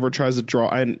fakes. He never tries to draw.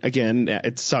 And again,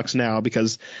 it sucks now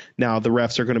because now the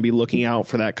refs are going to be looking out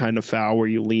for that kind of foul where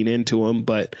you lean into him.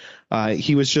 But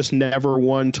he was just never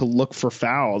one to look for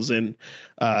fouls. And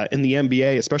in the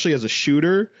NBA, especially as a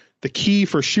shooter, the key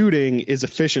for shooting is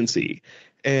efficiency.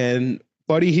 And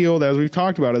Buddy Hield, as we've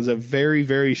talked about, is a very,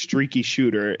 very streaky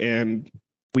shooter. And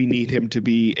we need him to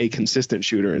be a consistent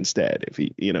shooter instead. If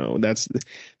he, that's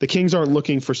the Kings aren't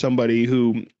looking for somebody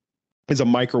who is a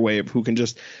microwave who can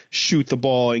just shoot the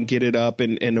ball and get it up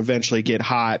and eventually get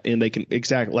hot. And they can,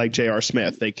 exactly like J.R.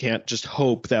 Smith, they can't just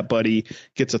hope that Buddy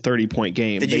gets a 30-point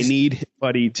game. They need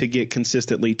Buddy to get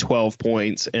consistently 12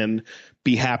 points and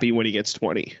be happy when he gets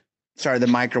 20. Sorry, the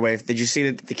microwave. Did you see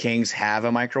that the Kings have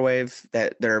a microwave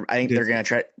that they're probably going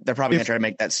to try to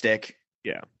make that stick.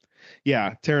 Yeah.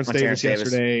 Yeah, Terrence Davis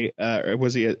yesterday. I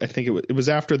think it was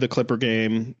after the Clipper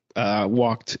game.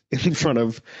 Walked in front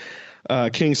of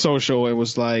King Social and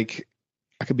was like,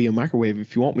 "I could be a microwave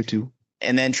if you want me to."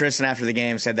 And then Tristan after the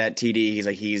game said that TD, he's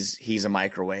like, he's a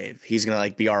microwave. He's gonna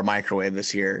be our microwave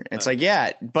this year. And it's like,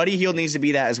 yeah, Buddy Hield needs to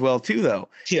be that as well too, though.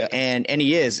 Yeah, and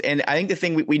he is. And I think the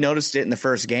thing we noticed it in the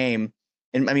first game,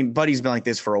 and I mean, Buddy's been like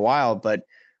this for a while, but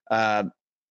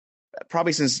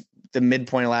probably since the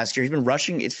midpoint of last year, he's been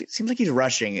rushing. It seems like he's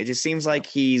rushing. It just seems like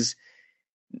he's,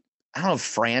 I don't know if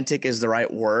frantic is the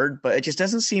right word, but it just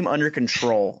doesn't seem under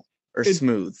control or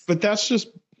smooth. But that's just,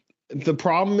 the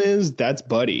problem is that's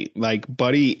Buddy. Like,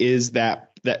 Buddy is that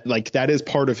is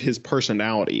part of his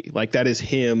personality. Like, that is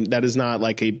him. That is not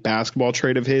like a basketball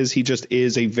trait of his. He just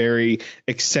is a very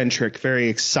eccentric, very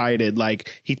excited.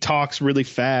 Like, he talks really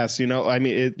fast, I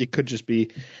mean, it could just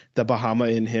be the Bahama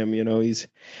in him,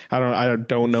 I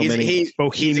don't know many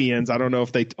Bohemians. I don't know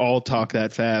if they all talk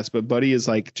that fast, but Buddy is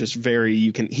like just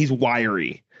he's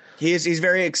wiry. He's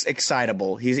very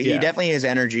excitable. He definitely has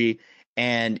energy,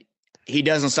 and he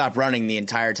doesn't stop running the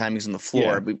entire time he's on the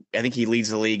floor. Yeah. I think he leads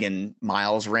the league in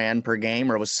miles ran per game,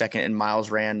 or was second in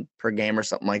miles ran per game or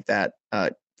something like that.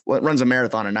 Runs a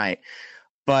marathon a night,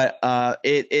 but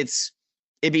it'd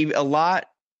be a lot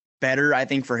better, I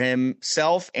think, for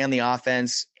himself and the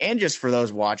offense, and just for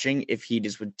those watching, if he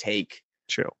just would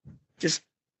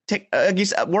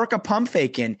work a pump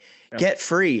fake in, get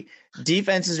free.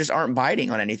 Defenses just aren't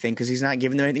biting on anything because he's not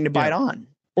giving them anything to bite on.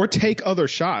 Or take other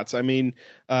shots. I mean,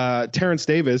 Terrence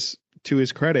Davis, to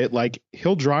his credit, like,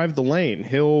 he'll drive the lane.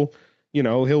 He'll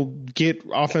get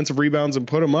offensive rebounds and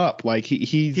put them up. Like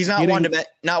he's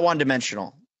not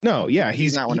one-dimensional. No, yeah,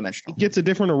 he's not one-dimensional. He gets a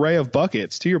different array of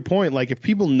buckets. To your point, like, if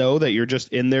people know that you're just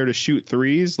in there to shoot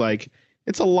threes, like,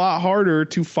 it's a lot harder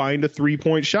to find a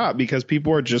 3-point shot because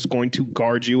people are just going to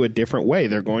guard you a different way.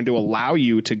 They're going to allow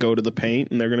you to go to the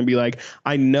paint, and they're going to be like,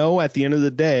 I know at the end of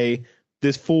the day,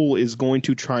 this fool is going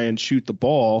to try and shoot the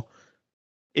ball.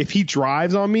 If he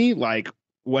drives on me, like,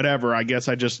 whatever, I guess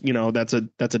I just, that's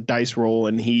a dice roll,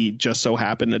 and he just so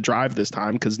happened to drive this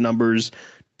time because numbers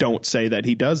don't say that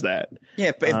he does that.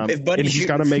 Yeah, but if Buddy's he's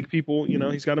got to make people,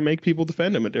 he's got to make people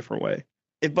defend him a different way.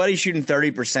 If Buddy's shooting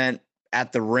 30%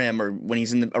 at the rim or when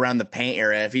he's around the paint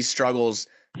area, if he struggles,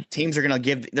 teams are going to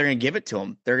give it to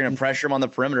him. They're going to pressure him on the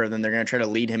perimeter, then they're going to try to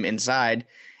lead him inside,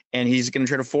 and he's going to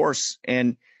try to force.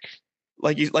 And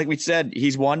like we said,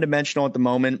 he's one-dimensional at the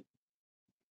moment.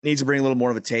 Needs to bring a little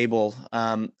more of a table.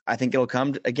 I think it'll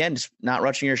come to, again, just not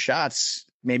rushing your shots.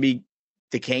 Maybe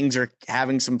the Kings are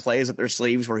having some plays up their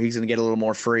sleeves where he's going to get a little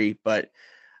more free. But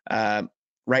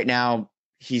right now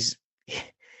he is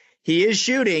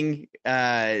shooting.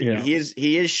 He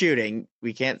is shooting.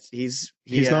 We can't. He's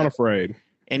not afraid.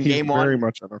 In game one, very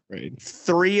much not afraid.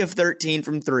 3 of 13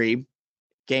 from 3.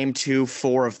 Game 2,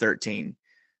 4 of 13.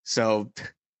 So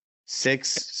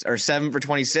 6 or 7 for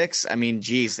 26. I mean,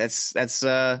 geez, that's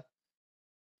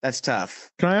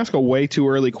tough. Can I ask a way too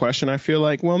early question? I feel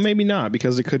like, well, maybe not,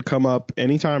 because it could come up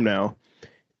anytime now.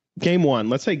 Game 1.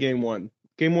 Let's say game 1.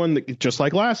 Game 1, just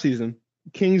like last season,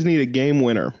 Kings need a game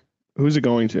winner. Who's it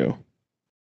going to?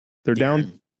 They're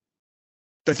down.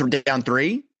 They're down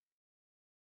 3?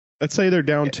 Let's say they're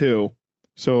down 2.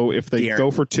 So if they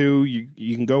go for 2,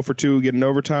 you can go for 2, get an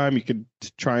overtime. You could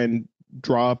try and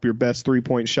draw up your best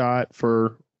 3-point shot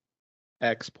for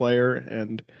X player,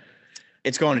 and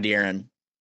it's going to De'Aaron.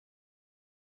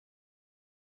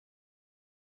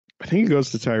 I think it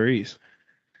goes to Tyrese.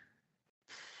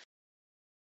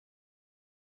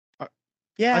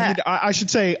 Yeah, I should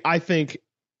say I think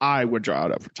I would draw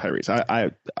it up for Tyrese.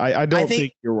 I don't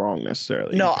think you're wrong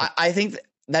necessarily. No, I think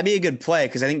that'd be a good play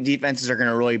because I think defenses are going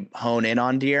to really hone in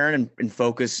on De'Aaron and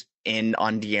focus in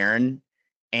on De'Aaron,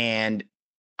 and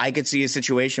I could see a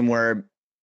situation where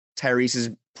Tyrese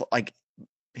is like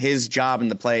his job in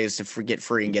the play is to get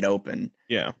free and get open.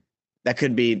 Yeah. That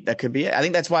could be it. I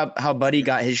think that's how Buddy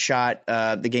got his shot,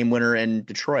 the game winner in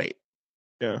Detroit.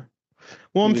 Yeah.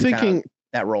 Well, I'm thinking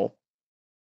that role.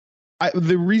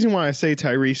 The reason why I say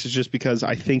Tyrese is just because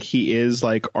I think he is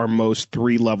like our most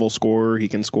 3-level scorer. He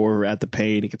can score at the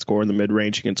paint. He can score in the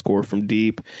mid-range. He can score from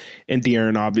deep. And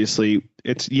De'Aaron, obviously,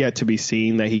 it's yet to be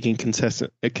seen that he can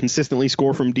consistently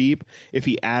score from deep. If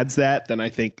he adds that, then I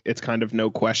think it's kind of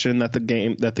no question that the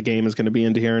game is going to be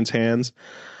in De'Aaron's hands.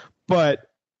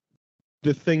 But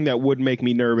the thing that would make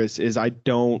me nervous is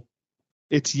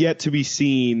it's yet to be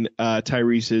seen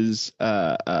Tyrese's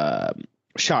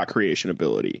shot creation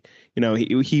ability.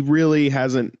 He really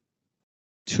hasn't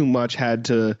too much had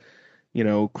to,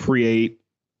 create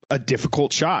a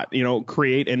difficult shot,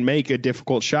 create and make a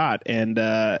difficult shot. And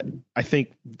I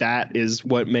think that's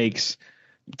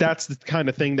the kind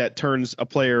of thing that turns a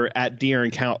player at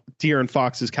De'Aaron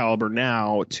Fox's caliber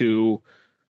now to,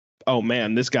 oh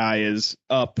man, this guy is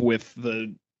up with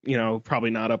the,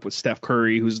 probably not up with Steph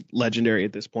Curry, who's legendary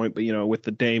at this point, but, with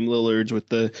the Dame Lillards, with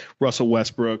the Russell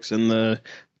Westbrooks and the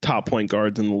top point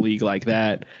guards in the league like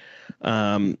that.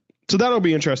 So that'll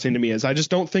be interesting to me, as I just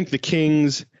don't think the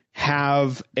Kings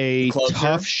have a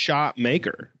tough shot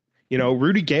maker.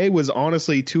 Rudy Gay was,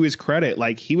 honestly, to his credit,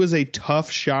 like, he was a tough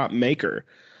shot maker.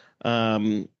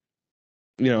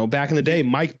 Back in the day,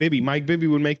 Mike Bibby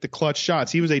would make the clutch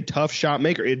shots. He was a tough shot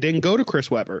maker. It didn't go to Chris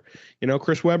Webber.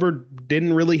 Chris Webber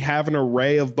didn't really have an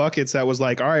array of buckets that was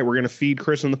like, all right, we're going to feed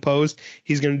Chris in the post.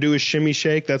 He's going to do his shimmy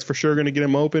shake. That's for sure going to get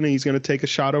him open, and he's going to take a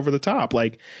shot over the top.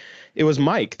 Like, it was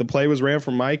Mike. The play was ran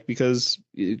for Mike because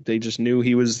they just knew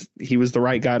he was the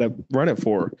right guy to run it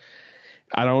for.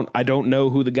 I don't know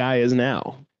who the guy is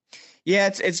now. Yeah,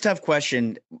 it's a tough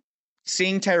question.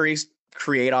 Seeing Tyrese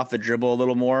create off the dribble a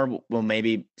little more will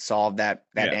maybe solve that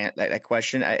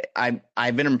question.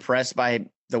 I've been impressed by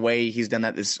the way he's done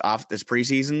that this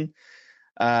preseason.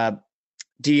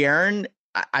 De'Aaron,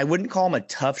 I wouldn't call him a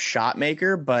tough shot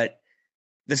maker, but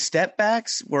the step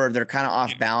backs where they're kind of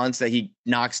off balance that he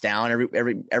knocks down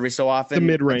every so often. The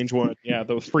mid-range one. Yeah,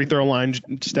 the free throw line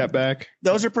step back.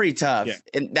 Those are pretty tough. Yeah.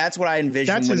 And that's what I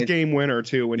envision. That's his game winner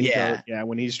too when he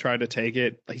when he's tried to take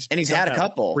it. He's had a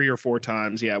couple 3 or 4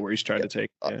 times, where he's tried to take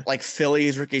it. Yeah. Like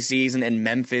Philly's rookie season and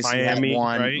Memphis, Miami,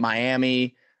 right?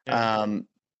 Miami. Yeah.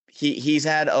 He's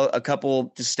had a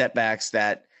couple just step backs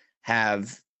that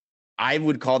have, I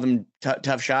would call them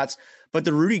tough shots. But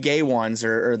the Rudy Gay ones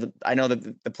I know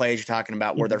that the plays you're talking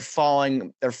about where they're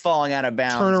falling out of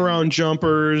bounds. Turnaround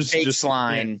jumpers. Just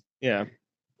line. Yeah.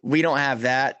 We don't have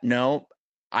that. No.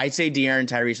 I'd say De'Aaron and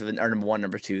Tyrese are number 1,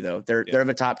 number 2, though. They're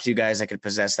the top 2 guys that could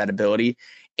possess that ability.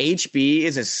 HB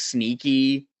is a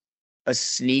sneaky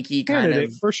kind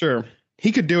of. For sure.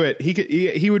 He could do it.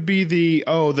 He would be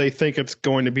they think it's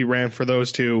going to be ran for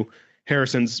those 2.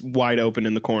 Harrison's wide open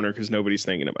in the corner because nobody's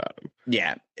thinking about him.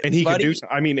 Yeah. And he could do,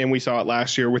 and we saw it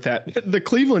last year with that. The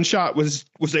Cleveland shot was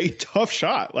a tough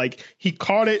shot. Like, he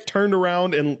caught it, turned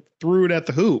around, and threw it at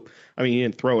the hoop. I mean, he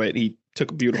didn't throw it. He took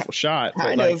a beautiful shot.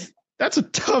 But that's a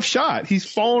tough shot. He's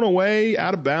fallen away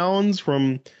out of bounds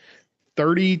from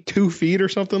 32 feet or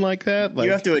something like that.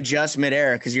 You have to adjust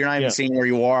midair because you're not even seeing where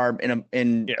you are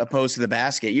opposed to the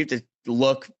basket. You have to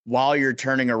look while you're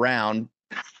turning around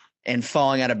and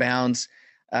falling out of bounds.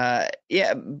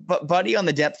 But Buddy on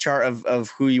the depth chart of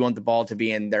who you want the ball to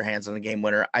be in their hands on the game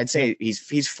winner, I'd say he's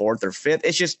 4th or 5th.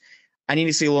 It's just, I need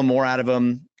to see a little more out of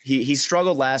him. He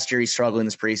struggled last year. He's struggling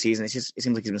this preseason. It seems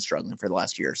like he's been struggling for the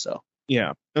last year or so.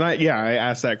 Yeah. And I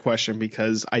asked that question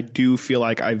because I do feel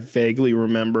like I vaguely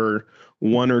remember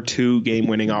 1 or 2 game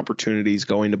winning opportunities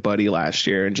going to Buddy last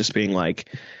year and just being like,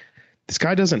 this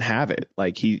guy doesn't have it.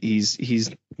 Like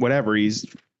he's whatever. He's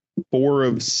 4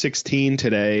 of 16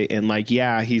 today, and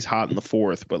he's hot in the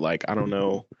 4th, but I don't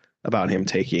know about him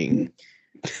taking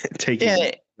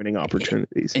winning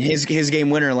opportunities. And his game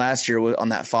winner last year was on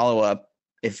that follow up.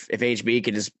 If HB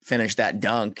could just finish that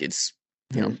dunk, it's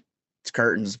it's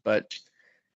curtains. But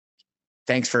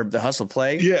thanks for the hustle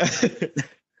play. Yeah,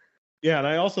 yeah, and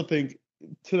I also think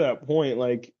to that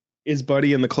point, is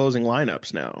Buddy in the closing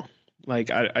lineups now? I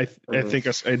think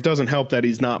it doesn't help that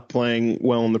he's not playing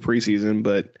well in the preseason,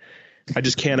 but I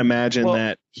just can't imagine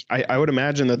that. I would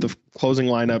imagine that the closing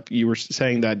lineup, you were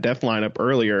saying that depth lineup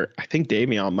earlier, I think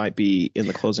Davion might be in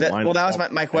the closing lineup. Well, that was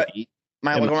my question.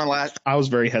 I was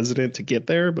very hesitant to get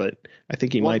there, but I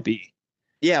think he might be.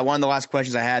 Yeah, one of the last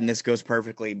questions I had, and this goes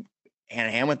perfectly hand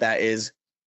in hand with that, is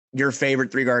your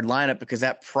favorite 3-guard lineup, because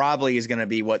that probably is going to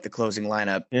be what the closing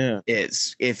lineup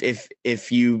is.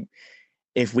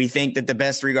 If we think that the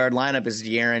best 3-guard lineup is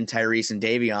De'Aaron, Tyrese, and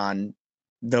Davion,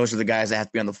 those are the guys that have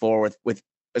to be on the floor with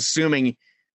assuming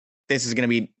this is going to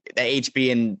be the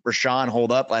HB and Rashawn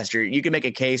hold up last year. You can make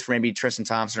a case for maybe Tristan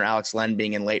Thompson or Alex Len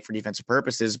being in late for defensive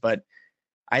purposes, but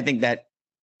I think that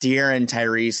De'Aaron,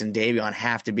 Tyrese, and Davion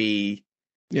have to be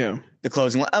the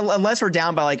closing, unless we're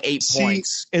down by 8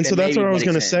 points. And so that's what I was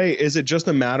going to say. Is it just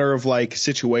a matter of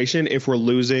situation? If we're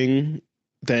losing,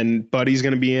 then Buddy's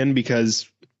going to be in because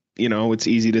it's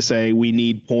easy to say we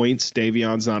need points.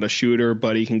 Davion's not a shooter,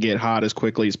 but he can get hot as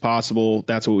quickly as possible.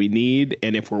 That's what we need.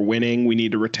 And if we're winning, we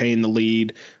need to retain the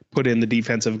lead, put in the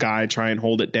defensive guy, try and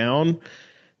hold it down.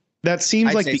 That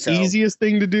seems like the easiest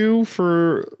thing to do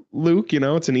for Luke.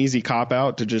 It's an easy cop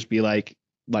out to just be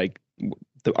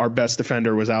our best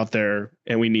defender was out there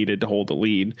and we needed to hold the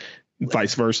lead,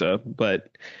 vice versa. But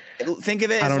think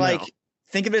of it as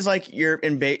you're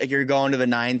you're going to the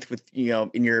 9th with, you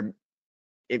have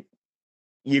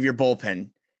your bullpen.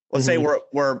 Let's say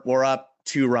we're up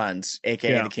 2 runs,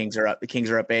 aka the Kings are up. The Kings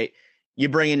are up 8. You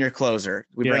bring in your closer.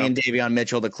 We bring in Davion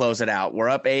Mitchell to close it out. We're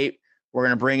up 8. We're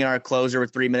going to bring in our closer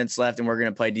with 3 minutes left, and we're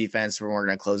going to play defense, and we're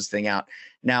going to close this thing out.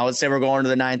 Now, let's say we're going to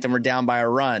the 9th, and we're down by a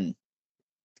run.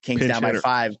 The Kings down by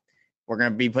 5. We're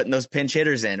going to be putting those pinch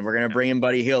hitters in. We're going to bring in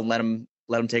Buddy Hield and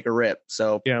let him take a rip.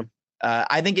 So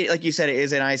I think, like you said,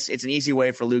 it's an easy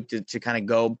way for Luke to kind of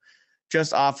go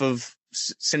just off of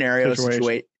scenario,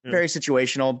 very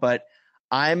situational, but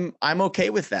I'm okay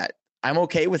with that. I'm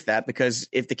okay with that because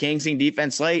if the Kings need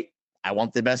defense late, I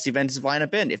want the best defensive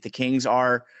lineup in. If the Kings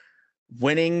are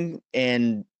winning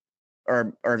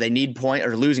or they need point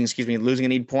or losing and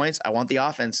need points, I want the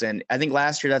offense in. I think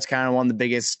last year that's kind of one of the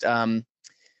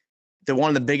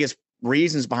biggest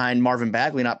reasons behind Marvin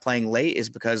Bagley not playing late is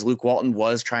because Luke Walton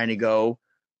was trying to go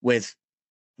with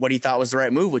what he thought was the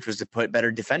right move, which was to put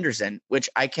better defenders in, which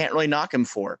I can't really knock him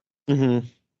for. Because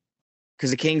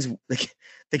the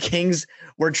Kings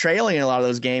were trailing in a lot of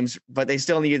those games, but they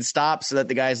still needed stops so that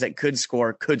the guys that could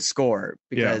score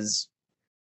because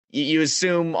you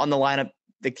assume on the lineup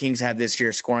the Kings have this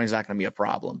year, scoring is not going to be a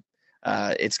problem.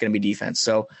 it's going to be defense.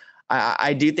 So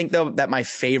I do think, though, that my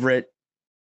favorite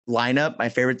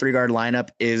three-guard lineup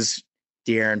is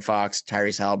De'Aaron Fox,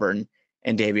 Tyrese Haliburton,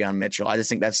 and Davion Mitchell. I just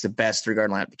think that's the best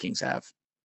three-guard lineup the Kings have.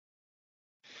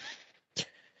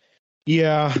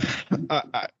 Yeah.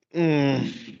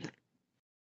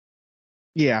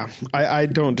 Yeah, I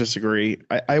don't disagree.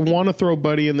 I want to throw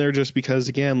Buddy in there just because,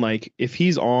 again, like if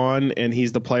he's on and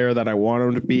he's the player that I want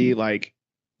him to be, like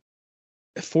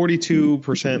 42%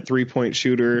 3-point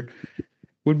shooter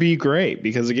would be great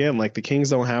because, again, like the Kings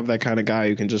don't have that kind of guy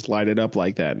who can just light it up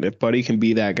like that. And if Buddy can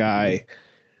be that guy,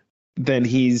 then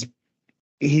he's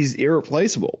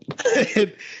irreplaceable.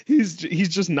 he's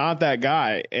just not that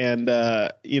guy. And,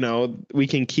 we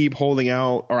can keep holding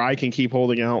out, or I can keep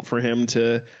holding out for him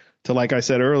to, like I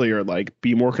said earlier, like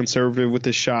be more conservative with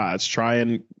his shots, try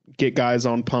and get guys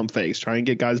on pump fakes, try and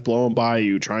get guys blowing by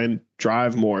you, try and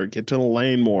drive more, get to the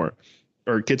lane more,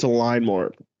 or get to the line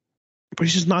more. But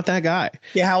he's just not that guy.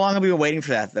 Yeah, how long have we been waiting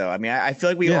for that, though? I mean, I feel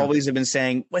like we always have been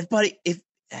saying, "Well, buddy, if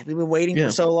we've been waiting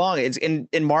for so long." It's and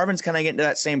Marvin's kind of getting to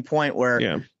that same point where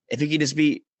if he could just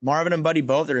be Marvin and Buddy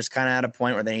both, they're just kind of at a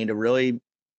point where they need to really.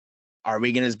 Are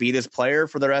we going to be this player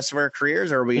for the rest of our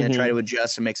careers, or are we going to try to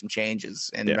adjust and make some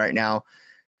changes? And right now,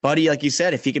 Buddy, like you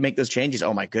said, if he could make those changes,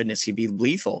 oh my goodness, he'd be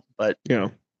lethal. But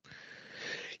and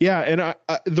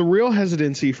the real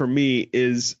hesitancy for me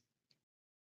is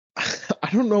I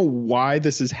don't know why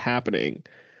this is happening,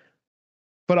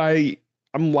 but I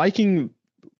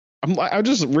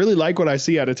just really like what I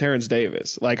see out of Terrence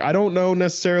Davis. Like I don't know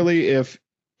necessarily if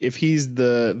he's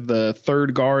the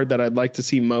third guard that I'd like to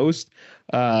see most.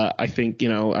 I think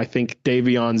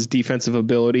Davion's defensive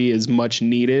ability is much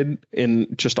needed in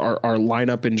just our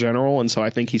lineup in general. And so I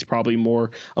think he's probably a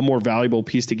more valuable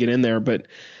piece to get in there. But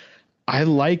I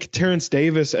like Terrence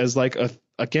Davis as like a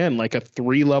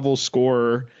 3-level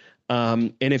scorer.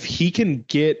 And if he can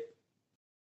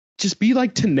just be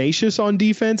like tenacious on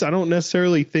defense, I don't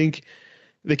necessarily think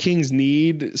the Kings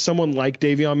need someone like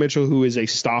Davion Mitchell who is a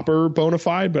stopper bona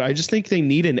fide, but I just think they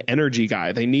need an energy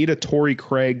guy. They need a Torrey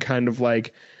Craig kind of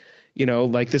like,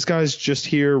 like this guy's just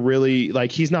here really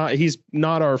like he's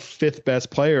not our fifth best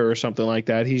player or something like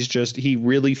that. He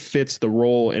really fits the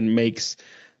role and makes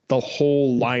the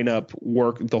whole lineup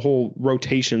work, the whole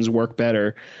rotations work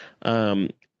better. I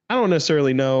don't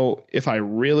necessarily know if I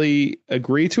really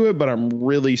agree to it, but I'm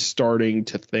really starting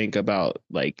to think about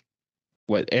like,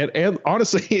 and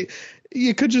honestly,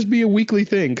 it could just be a weekly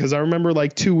thing because I remember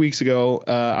like 2 weeks ago,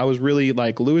 I was really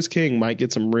like Lewis King might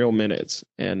get some real minutes,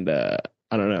 and I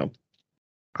don't know.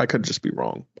 I could just be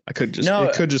wrong. It could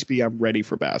just be I'm ready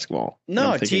for basketball.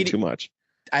 No, I'm thinking too much.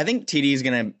 I think TD is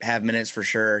going to have minutes for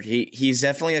sure. He's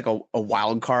definitely like a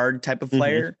wild card type of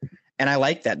player, and I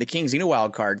like that. The Kings need a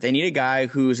wild card. They need a guy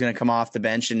who's going to come off the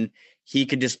bench and he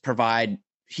could just provide.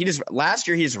 Last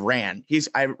year he just ran.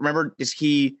 I remember his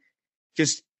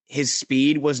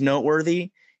speed was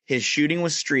noteworthy. His shooting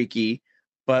was streaky,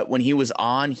 but when he was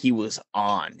on,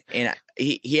 and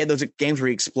he had those games where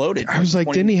he exploded. I was like,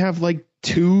 didn't he have like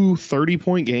 2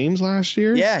 30-point games last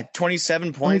year? Yeah,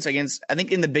 27 points against, I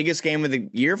think in the biggest game of the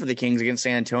year for the Kings against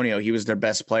San Antonio, he was their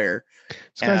best player.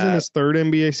 This guy's in his third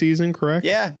NBA season, correct?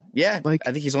 Yeah. Like,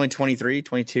 I think he's only 23,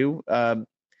 22. The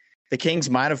Kings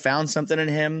might have found something in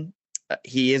him.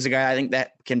 He is a guy I think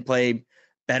that can play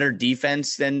better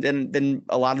defense than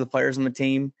a lot of the players on the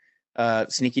team,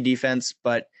 sneaky defense.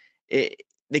 But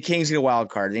the Kings need a wild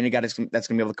card. They need a guy that's going to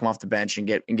be able to come off the bench and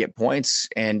get points,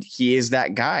 and he is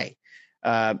that guy.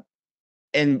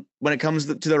 And when it comes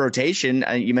to the rotation,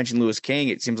 you mentioned Lewis King.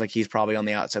 It seems like he's probably on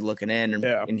the outside looking in,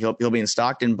 and he'll be in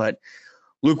Stockton. But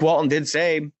Luke Walton did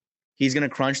say he's going to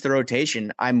crunch the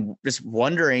rotation. I'm just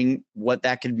wondering what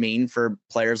that could mean for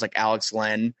players like Alex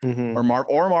Len or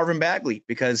Marvin Bagley,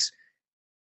 because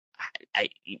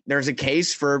there's a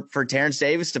case for Terrence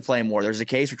Davis to play more. There's a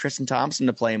case for Tristan Thompson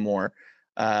to play more.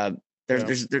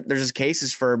 There's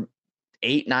cases for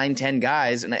 8, 9, 10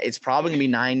 guys, and it's probably gonna be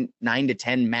 9 to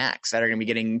 10 max that are gonna be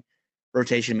getting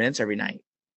rotation minutes every night.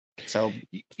 So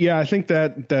yeah, I think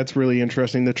that's really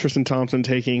interesting that Tristan Thompson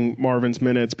taking Marvin's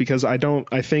minutes, because I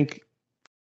think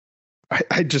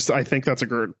that's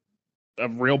a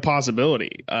real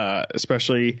possibility,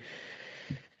 especially.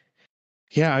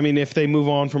 Yeah, I mean, if they move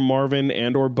on from Marvin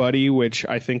and or Buddy, which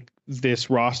I think this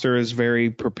roster is very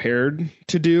prepared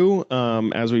to do,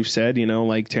 as we've said,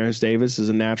 like Terrence Davis is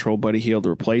a natural Buddy Hield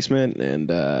replacement, and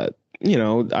I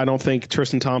don't think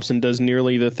Tristan Thompson does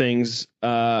nearly the things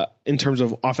in terms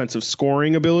of offensive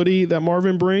scoring ability that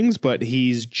Marvin brings, but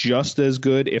he's just as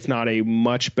good, if not a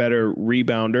much better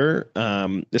rebounder,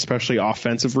 especially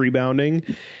offensive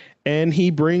rebounding. and he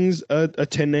brings a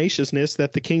tenaciousness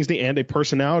that the Kings need and a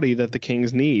personality that the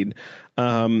Kings need.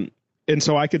 And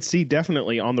so I could see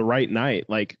definitely on the right night,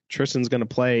 like Tristan's going to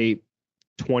play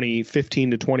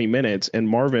 15 to 20 minutes and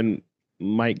Marvin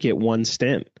might get one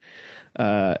stint.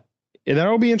 And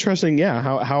that'll be interesting. Yeah.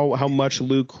 How much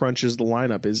Luke crunches the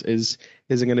lineup is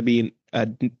it going to be a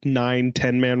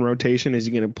 9-10 man rotation? Is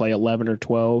he going to play 11 or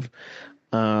 12?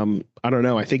 I don't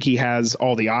know. I think he has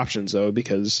all the options though,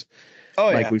 because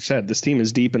we've said, this team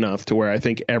is deep enough to where I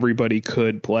think everybody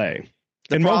could play.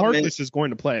 And Mo Harkless is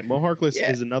going to play. Mo Harkless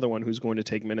is another one who's going to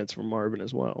take minutes from Marvin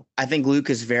as well. I think Luke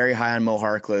is very high on Mo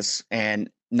Harkless, and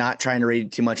not trying to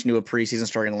read too much into a preseason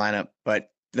starting lineup,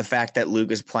 but the fact that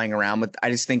Luke is playing around with,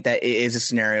 I just think that it is a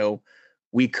scenario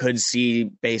we could see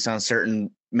based on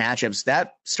certain matchups.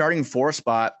 That starting 4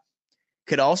 spot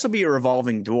could also be a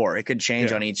revolving door. It could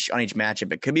change on each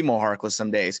matchup. It could be Mo Harkless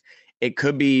some days. It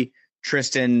could be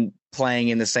Tristan playing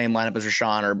in the same lineup as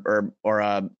Rashawn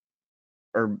or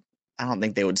I don't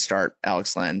think they would start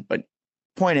Alex Len, but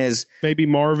point is maybe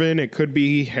Marvin. It could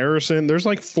be Harrison. There's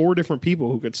like 4 different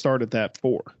people who could start at that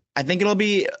 4. I think it'll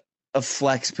be a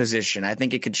flex position. I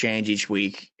think it could change each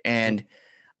week, and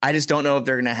I just don't know if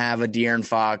they're going to have a De'Aaron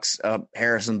Fox,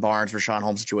 Harrison Barnes, Rashawn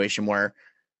Holmes situation where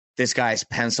this guy's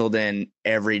penciled in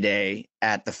every day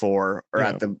at the 4 or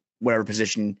at the whatever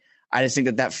position. I just think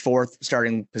that 4th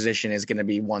starting position is going to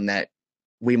be one that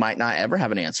we might not ever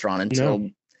have an answer on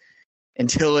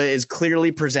until it is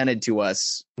clearly presented to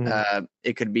us.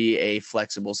 It could be a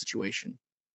flexible situation.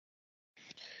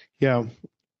 Yeah.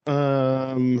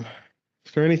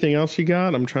 Is there anything else you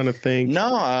got? I'm trying to think.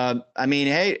 No, I mean,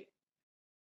 hey,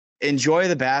 enjoy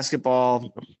the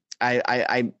basketball.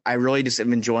 I really just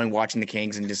am enjoying watching the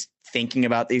Kings and just thinking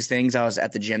about these things. I was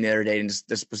at the gym the other day and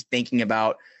just was thinking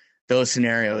about those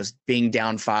scenarios, being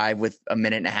down 5 with a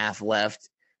minute and a half left.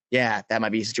 Yeah, that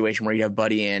might be a situation where you have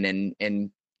Buddy in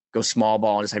and go small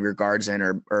ball and just have your guards in,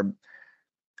 or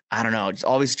I don't know, just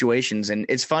all these situations. And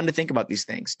it's fun to think about these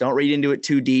things. Don't read into it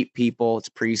too deep, people. It's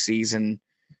preseason,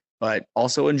 but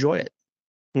also enjoy it.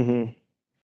 Mm-hmm.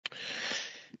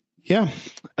 Yeah.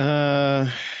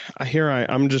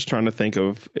 I'm just trying to think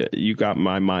of, you got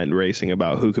my mind racing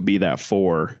about who could be that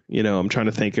 4. I'm trying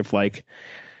to think of like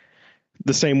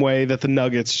the same way that the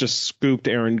Nuggets just scooped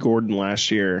Aaron Gordon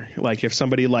last year. Like if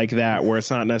somebody like that, where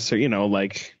it's not necessarily,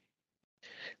 like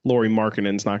Lauri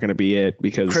Markkanen's not going to be it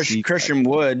because Christian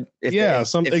Wood. If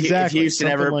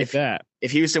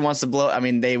Houston wants to blow, I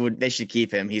mean, they should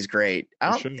keep him. He's great.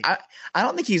 I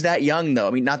don't think he's that young though.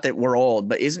 I mean, not that we're old,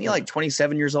 but isn't he like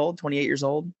 27 years old, 28 years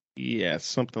old? Yeah,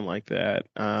 something like that.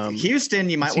 Houston,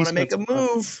 you might want to make a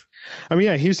move. I mean,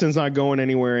 yeah, Houston's not going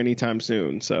anywhere anytime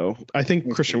soon. So I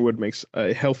think Christian Wood makes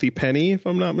a healthy penny, if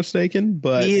I'm not mistaken.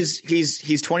 But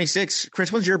he's 26.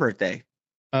 Chris, when's your birthday?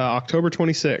 October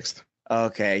 26th.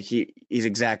 Okay, he's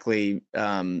exactly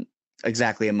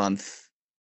a month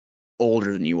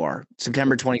older than you are.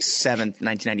 September 27th,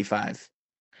 1995.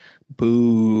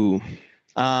 Boo.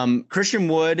 Christian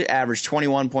Wood averaged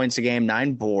 21 points a game,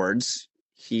 9 boards.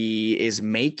 He is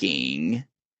making,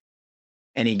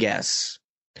 any guess?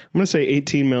 I'm going to say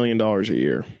 $18 million a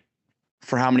year.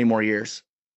 For how many more years?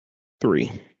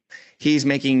 3. He's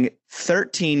making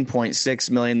 $13.6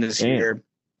 million this year,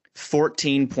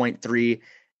 14.3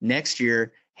 next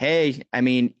year. Hey, I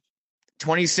mean,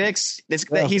 26.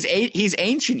 He's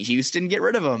ancient. Houston, get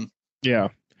rid of him. Yeah.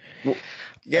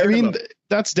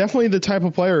 That's definitely the type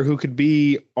of player who could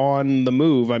be on the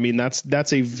move. I mean,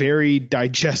 that's a very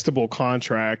digestible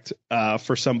contract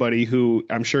for somebody who,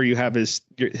 I'm sure you have his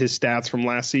stats from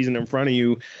last season in front of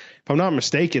you. If I'm not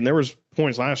mistaken, there was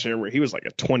points last year where he was like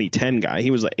a 2010 guy.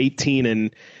 He was like 18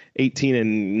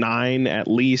 and 9 at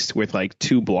least with like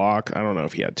 2 blocks. I don't know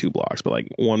if he had 2 blocks, but like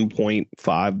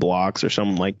 1.5 blocks or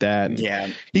something like that. Yeah.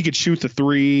 He could shoot the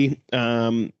 3.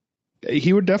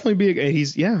 He would definitely be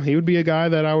he would be a guy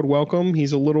that I would welcome.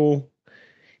 He's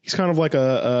kind of like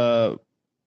a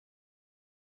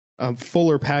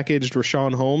fuller packaged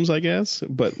Rashawn Holmes, I guess,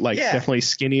 but definitely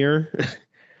skinnier.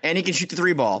 And he can shoot the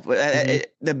 3 ball.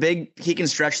 Mm-hmm. He can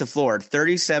stretch the floor.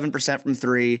 37% from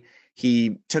 3.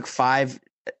 He took 5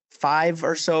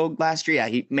 or so last year. Yeah,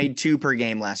 he made 2 per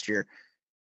game last year.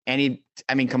 And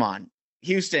come on,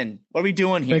 Houston, what are we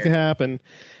doing here? Make it happen.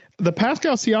 The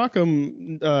Pascal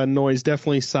Siakam noise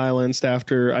definitely silenced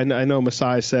after I know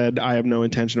Masai said I have no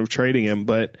intention of trading him,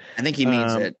 but I think he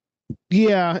means it.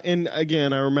 Yeah, and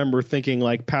again, I remember thinking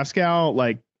like Pascal,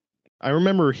 like I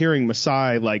remember hearing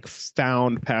Masai like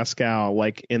found Pascal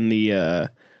like in the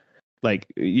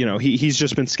he's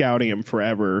just been scouting him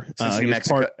forever.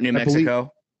 New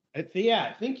Mexico.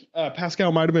 I think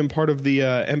Pascal might have been part of the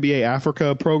NBA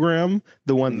Africa program,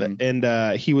 the one that,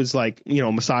 and he was like,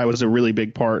 Masai was a really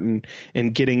big part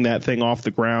in getting that thing off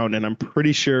the ground, and I'm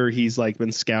pretty sure he's like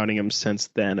been scouting him since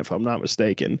then, if I'm not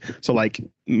mistaken. So like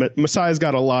Masai's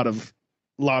got a lot of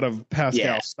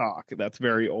Pascal stock that's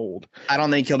very old. I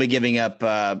don't think he'll be giving up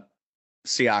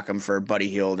Siakam for Buddy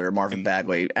Hield or Marvin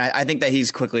Bagley. I think that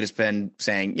he's quickly just been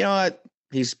saying, you know what?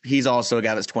 He's also a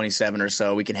guy that's 27 or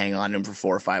so. We can hang on to him for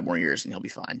 4 or 5 more years and he'll be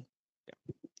fine.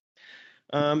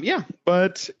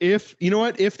 But if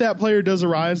that player does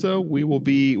arise though, we'll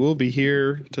be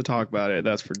here to talk about it.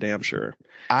 That's for damn sure.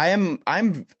 This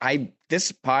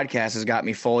podcast has got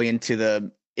me fully into the,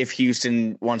 if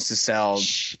Houston wants to sell,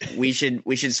 we should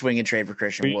swing and trade for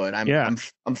Christian Wood.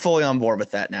 I'm fully on board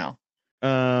with that now.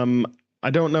 I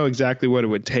don't know exactly what it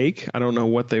would take. I don't know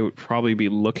what they would probably be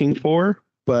looking for,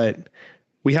 but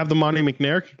we have the Monty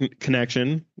McNair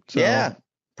connection. So yeah,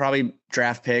 probably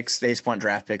draft picks. They just want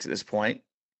draft picks at this point.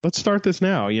 Let's start this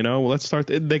now. Let's start.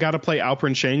 They got to play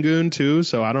Alperen Şengün too,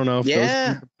 so I don't know if those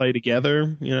can play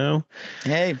together.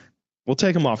 Hey, we'll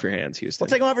take them off your hands, Houston. We'll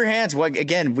take them off your hands. Well,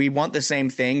 again, we want the same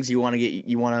things. You want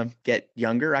to get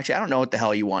younger. Actually, I don't know what the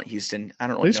hell you want, Houston. I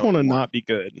don't really. They just want to not be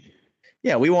good.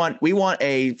 Yeah, we want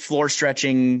a floor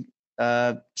stretching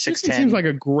 6'10". Seems like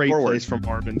a great place for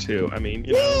Marvin too. I mean,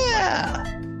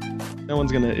 no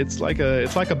one's gonna. It's like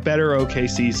a better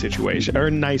OKC situation or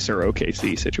a nicer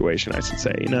OKC situation, I should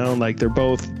say. Like they're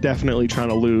both definitely trying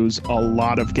to lose a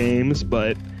lot of games,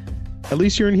 but at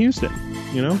least you're in Houston.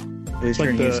 At least you're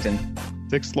in Houston.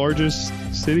 6th largest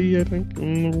city, I think,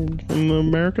 in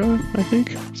America. I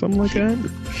think something like that.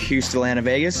 Houston, Atlanta,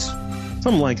 Vegas.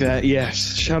 Something like that,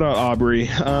 yes. Shout out Aubrey.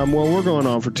 Well, we're going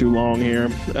on for too long here.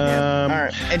 All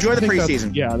right. Enjoy the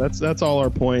preseason. That's all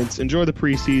our points. Enjoy the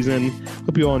preseason.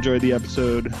 Hope you all enjoyed the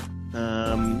episode.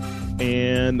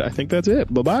 And I think that's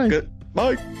it. Bye-bye. Good.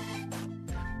 Bye.